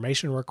the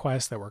information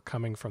requests that were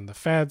coming from the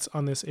feds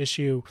on this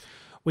issue.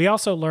 We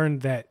also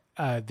learned that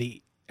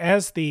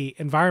as the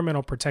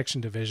Environmental Protection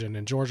Division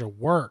in Georgia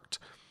worked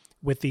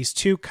with these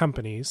two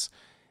companies,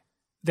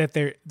 that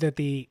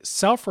the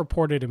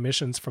self-reported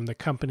emissions from the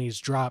companies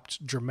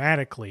dropped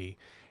dramatically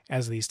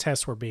as these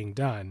tests were being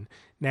done.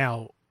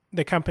 Now,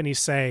 the companies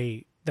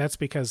say that's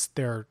because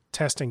their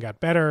testing got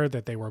better,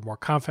 that they were more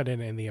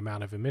confident in the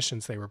amount of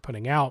emissions they were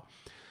putting out.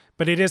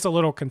 But it is a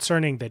little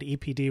concerning that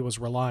EPD was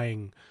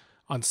relying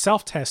on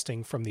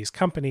self-testing from these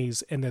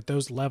companies and that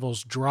those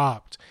levels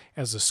dropped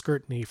as the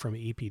scrutiny from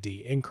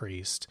EPD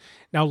increased.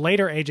 Now,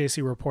 later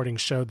AJC reporting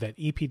showed that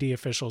EPD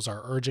officials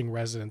are urging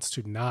residents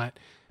to not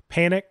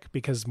panic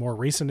because more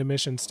recent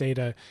emissions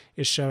data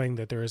is showing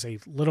that there is a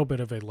little bit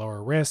of a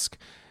lower risk.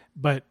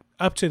 But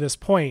up to this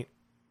point,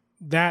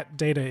 that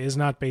data is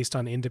not based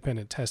on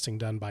independent testing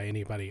done by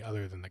anybody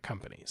other than the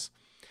companies.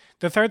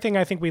 The third thing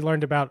I think we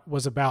learned about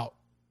was about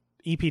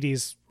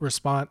EPD's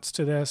response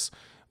to this.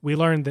 We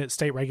learned that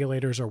state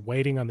regulators are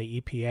waiting on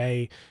the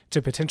EPA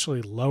to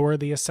potentially lower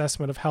the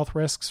assessment of health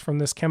risks from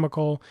this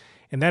chemical,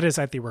 and that is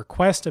at the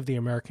request of the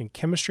American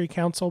Chemistry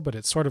Council, but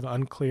it's sort of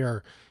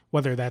unclear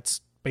whether that's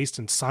based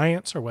in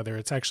science or whether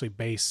it's actually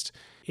based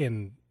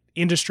in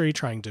industry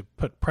trying to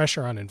put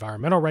pressure on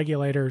environmental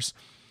regulators.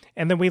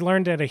 And then we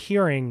learned at a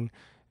hearing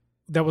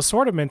that was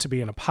sort of meant to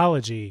be an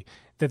apology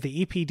that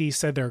the EPD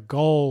said their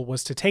goal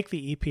was to take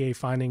the EPA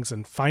findings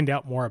and find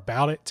out more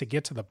about it to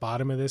get to the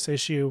bottom of this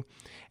issue,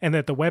 and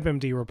that the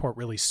WebMD report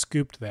really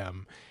scooped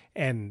them,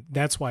 and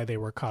that's why they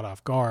were caught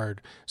off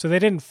guard. So they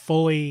didn't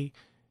fully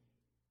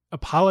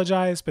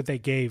apologize, but they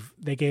gave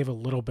a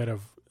little bit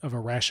of a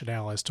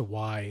rationale as to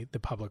why the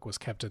public was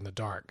kept in the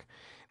dark.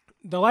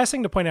 The last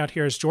thing to point out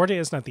here is Georgia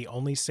is not the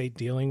only state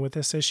dealing with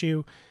this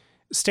issue.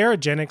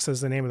 Sterigenics is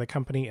the name of the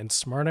company in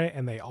Smyrna,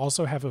 and they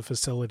also have a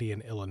facility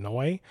in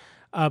Illinois.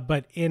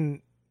 But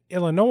in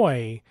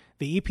Illinois,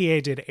 the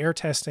EPA did air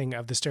testing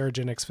of the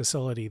Sterigenics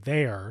facility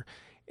there,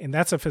 and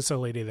that's a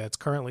facility that's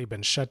currently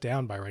been shut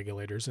down by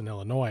regulators in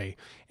Illinois.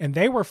 And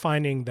they were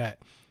finding that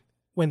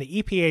when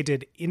the EPA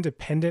did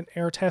independent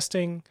air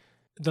testing,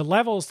 the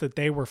levels that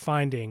they were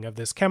finding of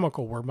this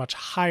chemical were much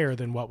higher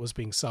than what was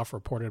being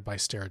self-reported by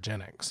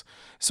Sterigenics.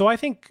 So I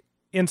think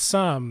in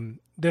sum,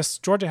 this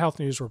Georgia Health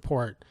News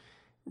report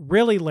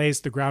really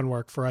lays the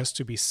groundwork for us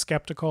to be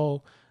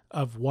skeptical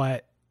of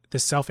what the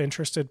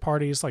self-interested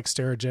parties like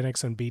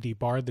Sterigenics and BD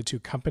Bard, the two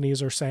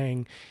companies, are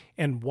saying,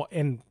 and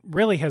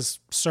really has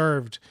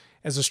served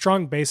as a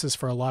strong basis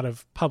for a lot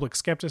of public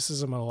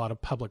skepticism and a lot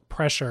of public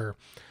pressure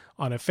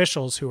on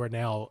officials who are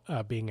now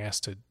being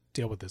asked to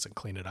deal with this and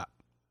clean it up.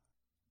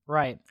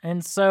 Right.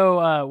 And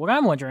so what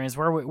I'm wondering is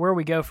where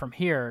we go from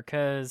here,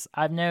 because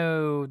I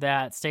know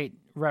that State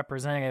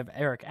Representative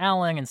Eric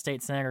Alling and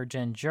State Senator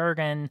Jen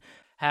Juergen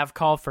have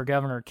called for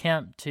Governor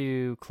Kemp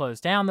to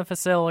close down the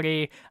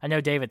facility. I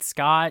know David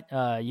Scott,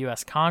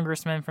 U.S.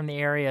 congressman from the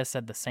area,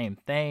 said the same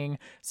thing.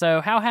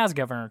 So how has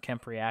Governor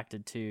Kemp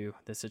reacted to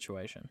the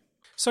situation?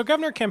 So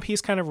Governor Kemp,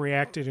 he's kind of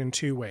reacted in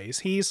two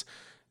ways. He's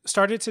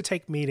started to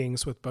take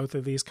meetings with both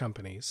of these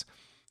companies.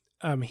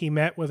 He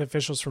met with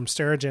officials from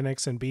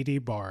Sterigenics and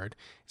BD Bard.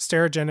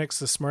 Sterigenics,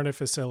 the Smyrna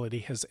facility,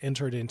 has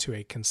entered into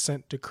a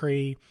consent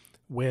decree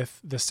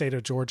with the state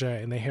of Georgia,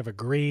 and they have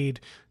agreed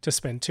to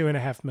spend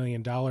 $2.5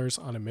 million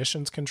on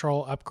emissions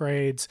control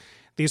upgrades.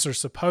 These are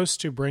supposed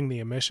to bring the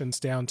emissions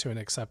down to an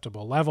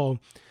acceptable level,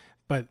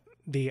 but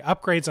the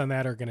upgrades on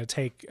that are going to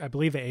take, I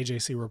believe the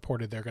AJC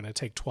reported they're going to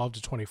take 12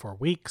 to 24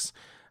 weeks.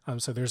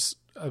 So there's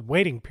a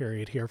waiting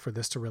period here for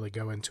this to really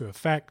go into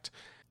effect.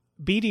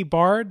 BD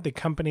Bard, the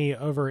company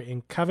over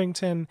in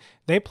Covington,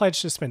 they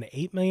pledged to spend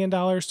 $8 million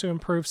to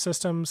improve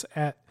systems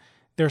at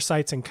their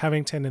sites in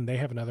Covington, and they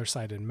have another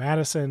site in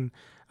Madison.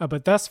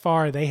 But thus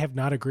far, they have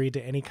not agreed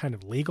to any kind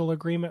of legal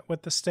agreement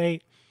with the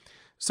state.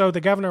 So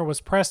the governor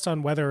was pressed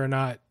on whether or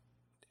not,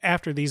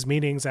 after these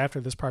meetings, after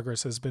this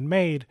progress has been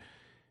made,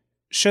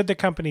 should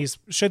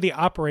the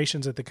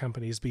operations at the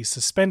companies be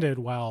suspended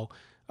while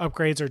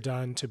upgrades are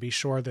done to be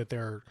sure that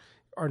there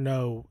are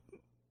no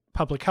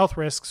public health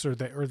risks or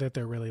that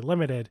they're really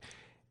limited.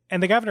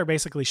 And the governor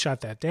basically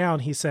shut that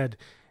down. He said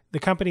the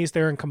companies,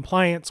 they're in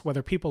compliance,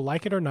 whether people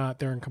like it or not,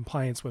 they're in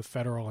compliance with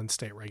federal and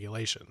state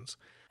regulations.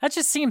 That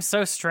just seems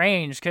so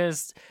strange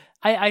because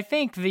I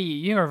think the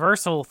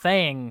universal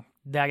thing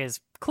that is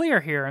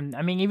clear here, and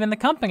I mean, even the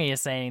company is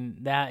saying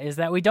that, is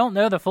that we don't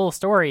know the full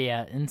story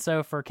yet. And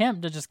so for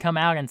Kemp to just come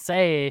out and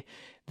say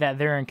that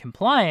they're in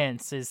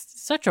compliance is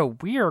such a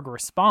weird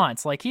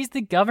response. Like, he's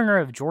the governor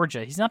of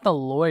Georgia. He's not the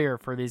lawyer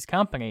for these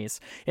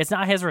companies. It's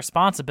not his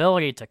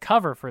responsibility to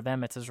cover for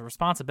them. It's his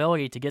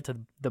responsibility to get to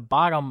the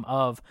bottom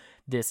of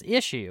this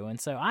issue. And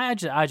so I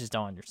just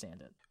don't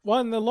understand it. Well,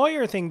 and the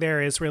lawyer thing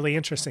there is really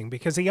interesting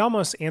because he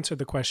almost answered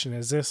the question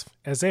as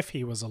if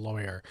he was a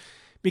lawyer.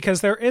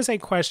 Because there is a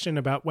question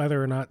about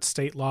whether or not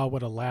state law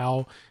would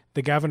allow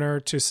the governor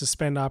to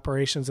suspend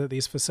operations at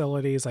these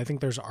facilities. I think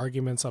there's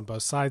arguments on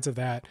both sides of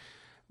that.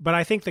 But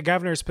I think the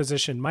governor's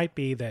position might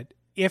be that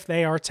if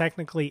they are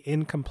technically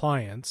in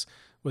compliance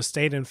with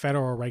state and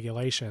federal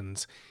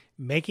regulations,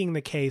 making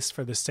the case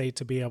for the state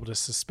to be able to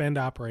suspend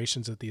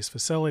operations at these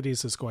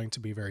facilities is going to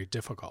be very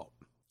difficult.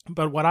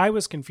 But what I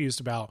was confused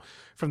about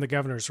from the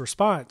governor's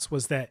response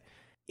was that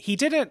he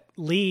didn't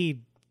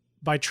lead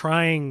by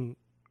trying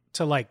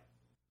to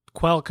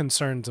quell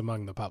concerns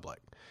among the public.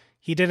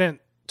 He didn't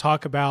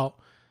talk about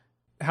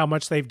how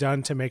much they've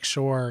done to make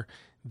sure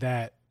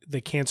that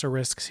the cancer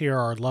risks here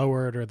are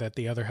lowered or that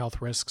the other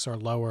health risks are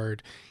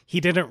lowered. He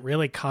didn't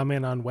really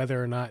comment on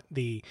whether or not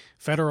the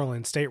federal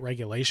and state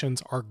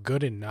regulations are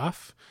good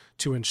enough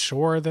to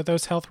ensure that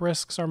those health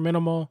risks are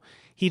minimal.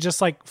 He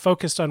just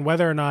focused on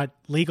whether or not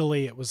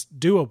legally it was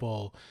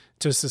doable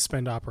to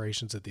suspend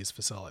operations at these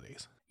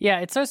facilities.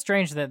 Yeah, it's so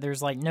strange that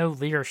there's no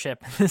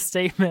leadership in this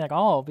statement at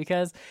all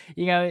because,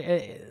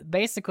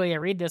 basically I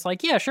read this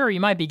yeah, sure,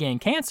 you might be getting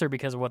cancer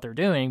because of what they're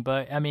doing,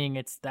 but I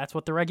mean, that's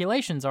what the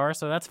regulations are,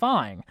 so that's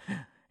fine.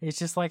 It's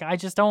just I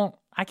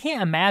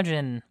can't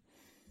imagine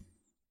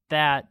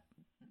that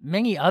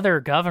many other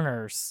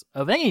governors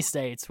of any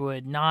states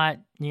would not,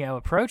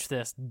 approach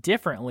this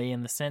differently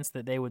in the sense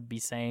that they would be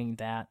saying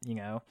that,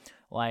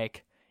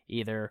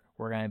 either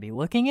we're going to be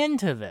looking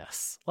into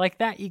this,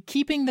 that,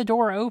 keeping the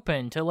door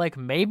open to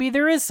maybe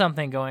there is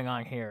something going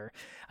on here.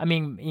 I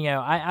mean,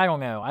 I don't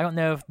know. I don't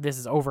know if this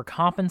is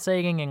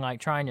overcompensating and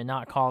trying to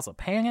not cause a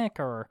panic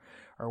or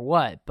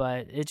what,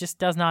 but it just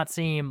does not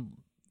seem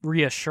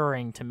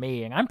reassuring to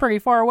me. And I'm pretty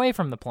far away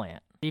from the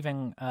plant.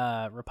 Even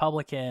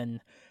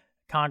Republican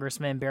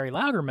Congressman Barry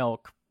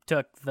Loudermilk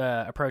took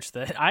the approach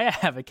that I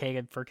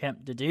advocated for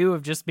Kemp to do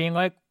of just being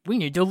we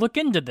need to look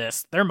into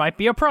this. There might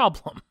be a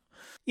problem.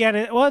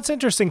 Yeah, well, it's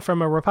interesting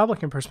from a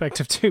Republican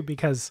perspective, too,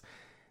 because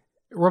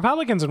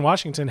Republicans in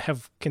Washington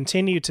have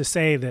continued to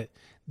say that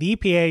the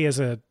EPA is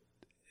a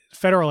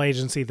federal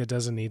agency that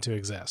doesn't need to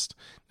exist.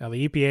 Now,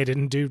 the EPA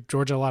didn't do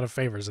Georgia a lot of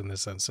favors in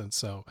this instance,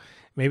 so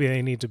maybe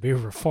they need to be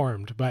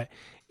reformed. But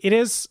it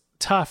is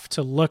tough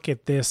to look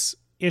at this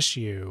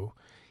issue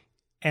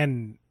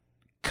and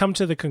come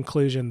to the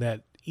conclusion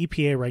that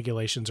EPA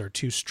regulations are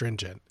too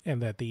stringent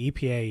and that the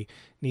EPA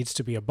needs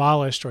to be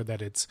abolished or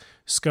that its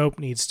scope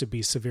needs to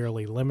be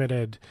severely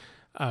limited.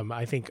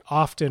 I think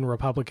often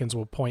Republicans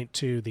will point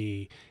to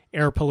the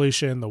air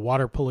pollution, the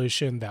water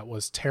pollution that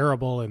was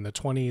terrible in the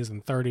 20s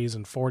and 30s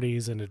and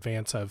 40s in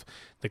advance of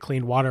the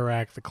Clean Water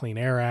Act, the Clean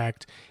Air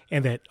Act,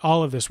 and that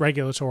all of this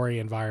regulatory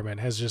environment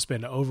has just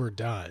been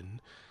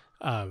overdone.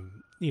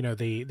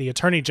 The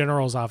Attorney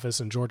General's office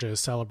in Georgia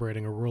is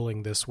celebrating a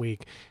ruling this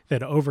week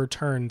that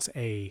overturns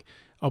a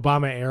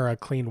Obama-era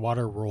clean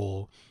water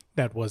rule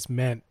that was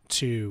meant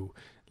to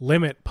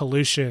limit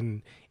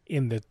pollution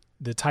in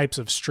the types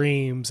of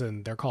streams,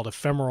 and they're called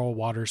ephemeral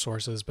water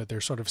sources, but they're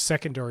sort of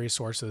secondary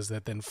sources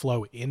that then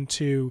flow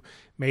into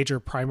major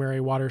primary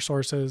water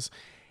sources.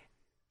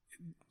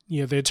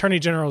 The Attorney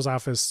General's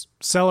office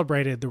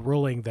celebrated the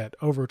ruling that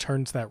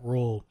overturns that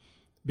rule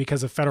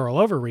because of federal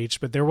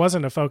overreach, but there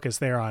wasn't a focus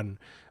there on,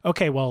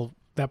 okay, well,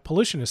 that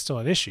pollution is still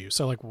an issue.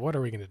 So what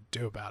are we going to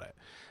do about it?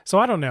 So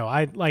I don't know.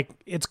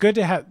 It's good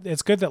that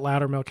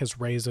Loudermilk has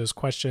raised those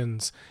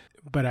questions,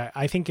 but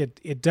I think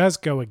it does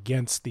go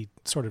against the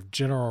sort of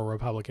general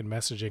Republican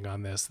messaging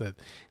on this, that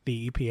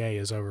the EPA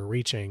is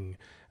overreaching.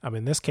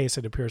 In this case,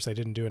 it appears they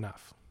didn't do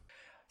enough.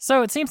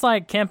 So it seems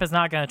like Kemp is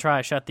not going to try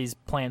to shut these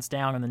plants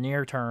down in the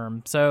near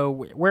term.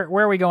 So where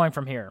are we going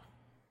from here?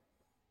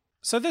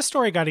 So this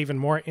story got even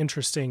more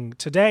interesting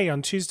today.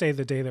 On Tuesday,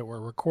 the day that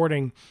we're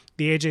recording,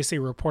 the AJC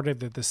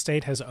reported that the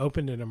state has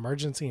opened an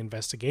emergency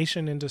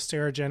investigation into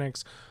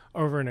Sterigenics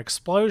over an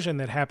explosion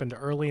that happened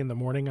early in the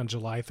morning on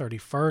July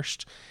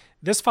 31st.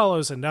 This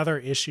follows another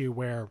issue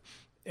where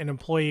an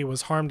employee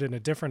was harmed in a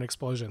different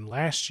explosion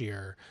last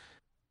year,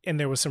 and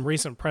there was some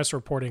recent press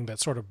reporting that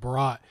sort of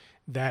brought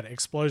that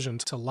explosion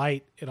to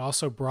light. It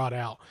also brought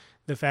out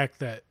the fact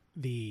that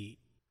the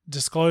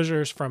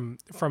disclosures from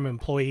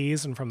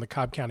employees and from the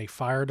Cobb County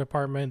Fire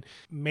Department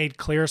made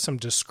clear some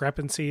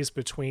discrepancies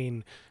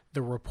between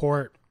the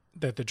report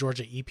that the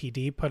Georgia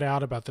EPD put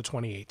out about the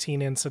 2018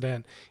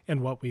 incident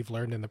and what we've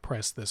learned in the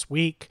press this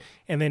week.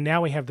 And then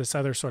now we have this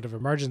other sort of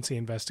emergency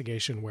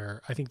investigation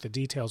where I think the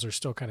details are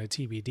still kind of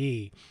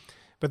TBD.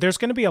 But there's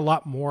going to be a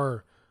lot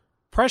more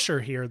pressure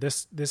here.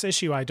 This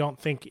issue I don't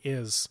think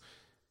is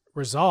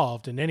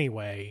resolved in any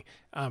way.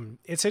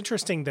 It's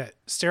interesting that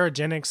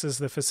Sterigenics is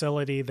the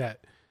facility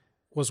that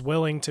was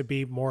willing to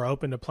be more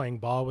open to playing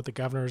ball with the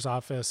governor's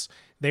office.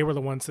 They were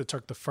the ones that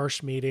took the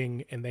first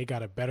meeting, and they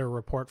got a better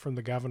report from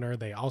the governor.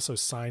 They also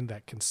signed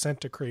that consent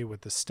decree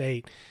with the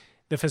state.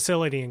 The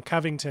facility in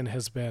Covington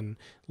has been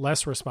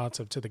less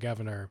responsive to the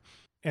governor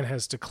and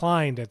has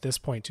declined at this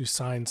point to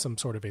sign some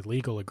sort of a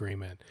legal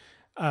agreement.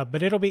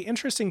 But it'll be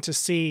interesting to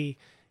see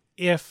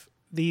if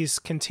these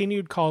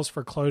continued calls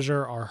for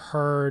closure are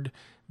heard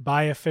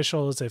by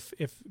officials, if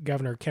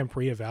Governor Kemp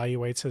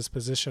reevaluates his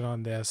position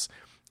on this,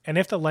 and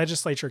if the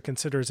legislature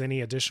considers any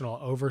additional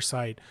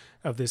oversight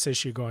of this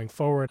issue going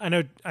forward.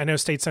 I know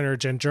State Senator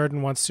Jen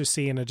Jordan wants to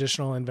see an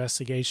additional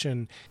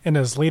investigation, and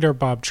as leader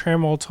Bob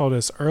Trammell told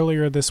us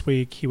earlier this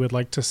week, he would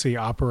like to see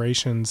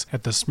operations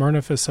at the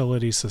Smyrna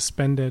facility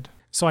suspended.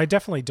 So I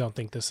definitely don't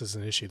think this is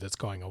an issue that's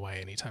going away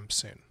anytime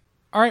soon.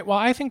 All right, well,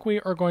 I think we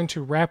are going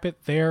to wrap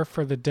it there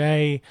for the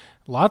day.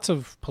 Lots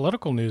of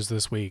political news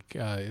this week.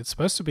 It's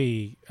supposed to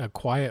be a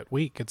quiet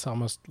week. It's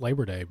almost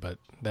Labor Day, but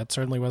that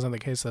certainly wasn't the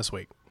case this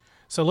week.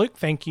 So, Luke,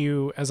 thank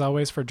you, as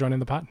always, for joining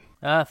the pod.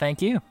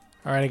 Thank you.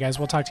 All right, guys,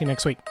 we'll talk to you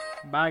next week.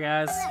 Bye,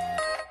 guys.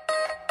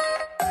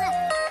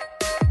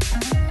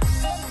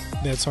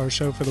 That's our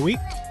show for the week.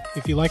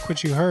 If you like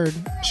what you heard,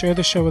 share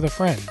the show with a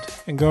friend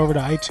and go over to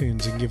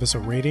iTunes and give us a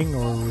rating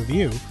or a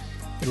review.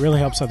 It really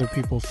helps other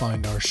people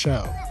find our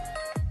show.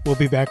 We'll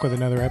be back with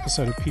another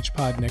episode of Peach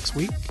Pod next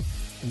week.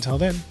 Until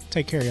then,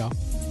 take care,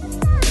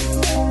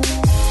 y'all.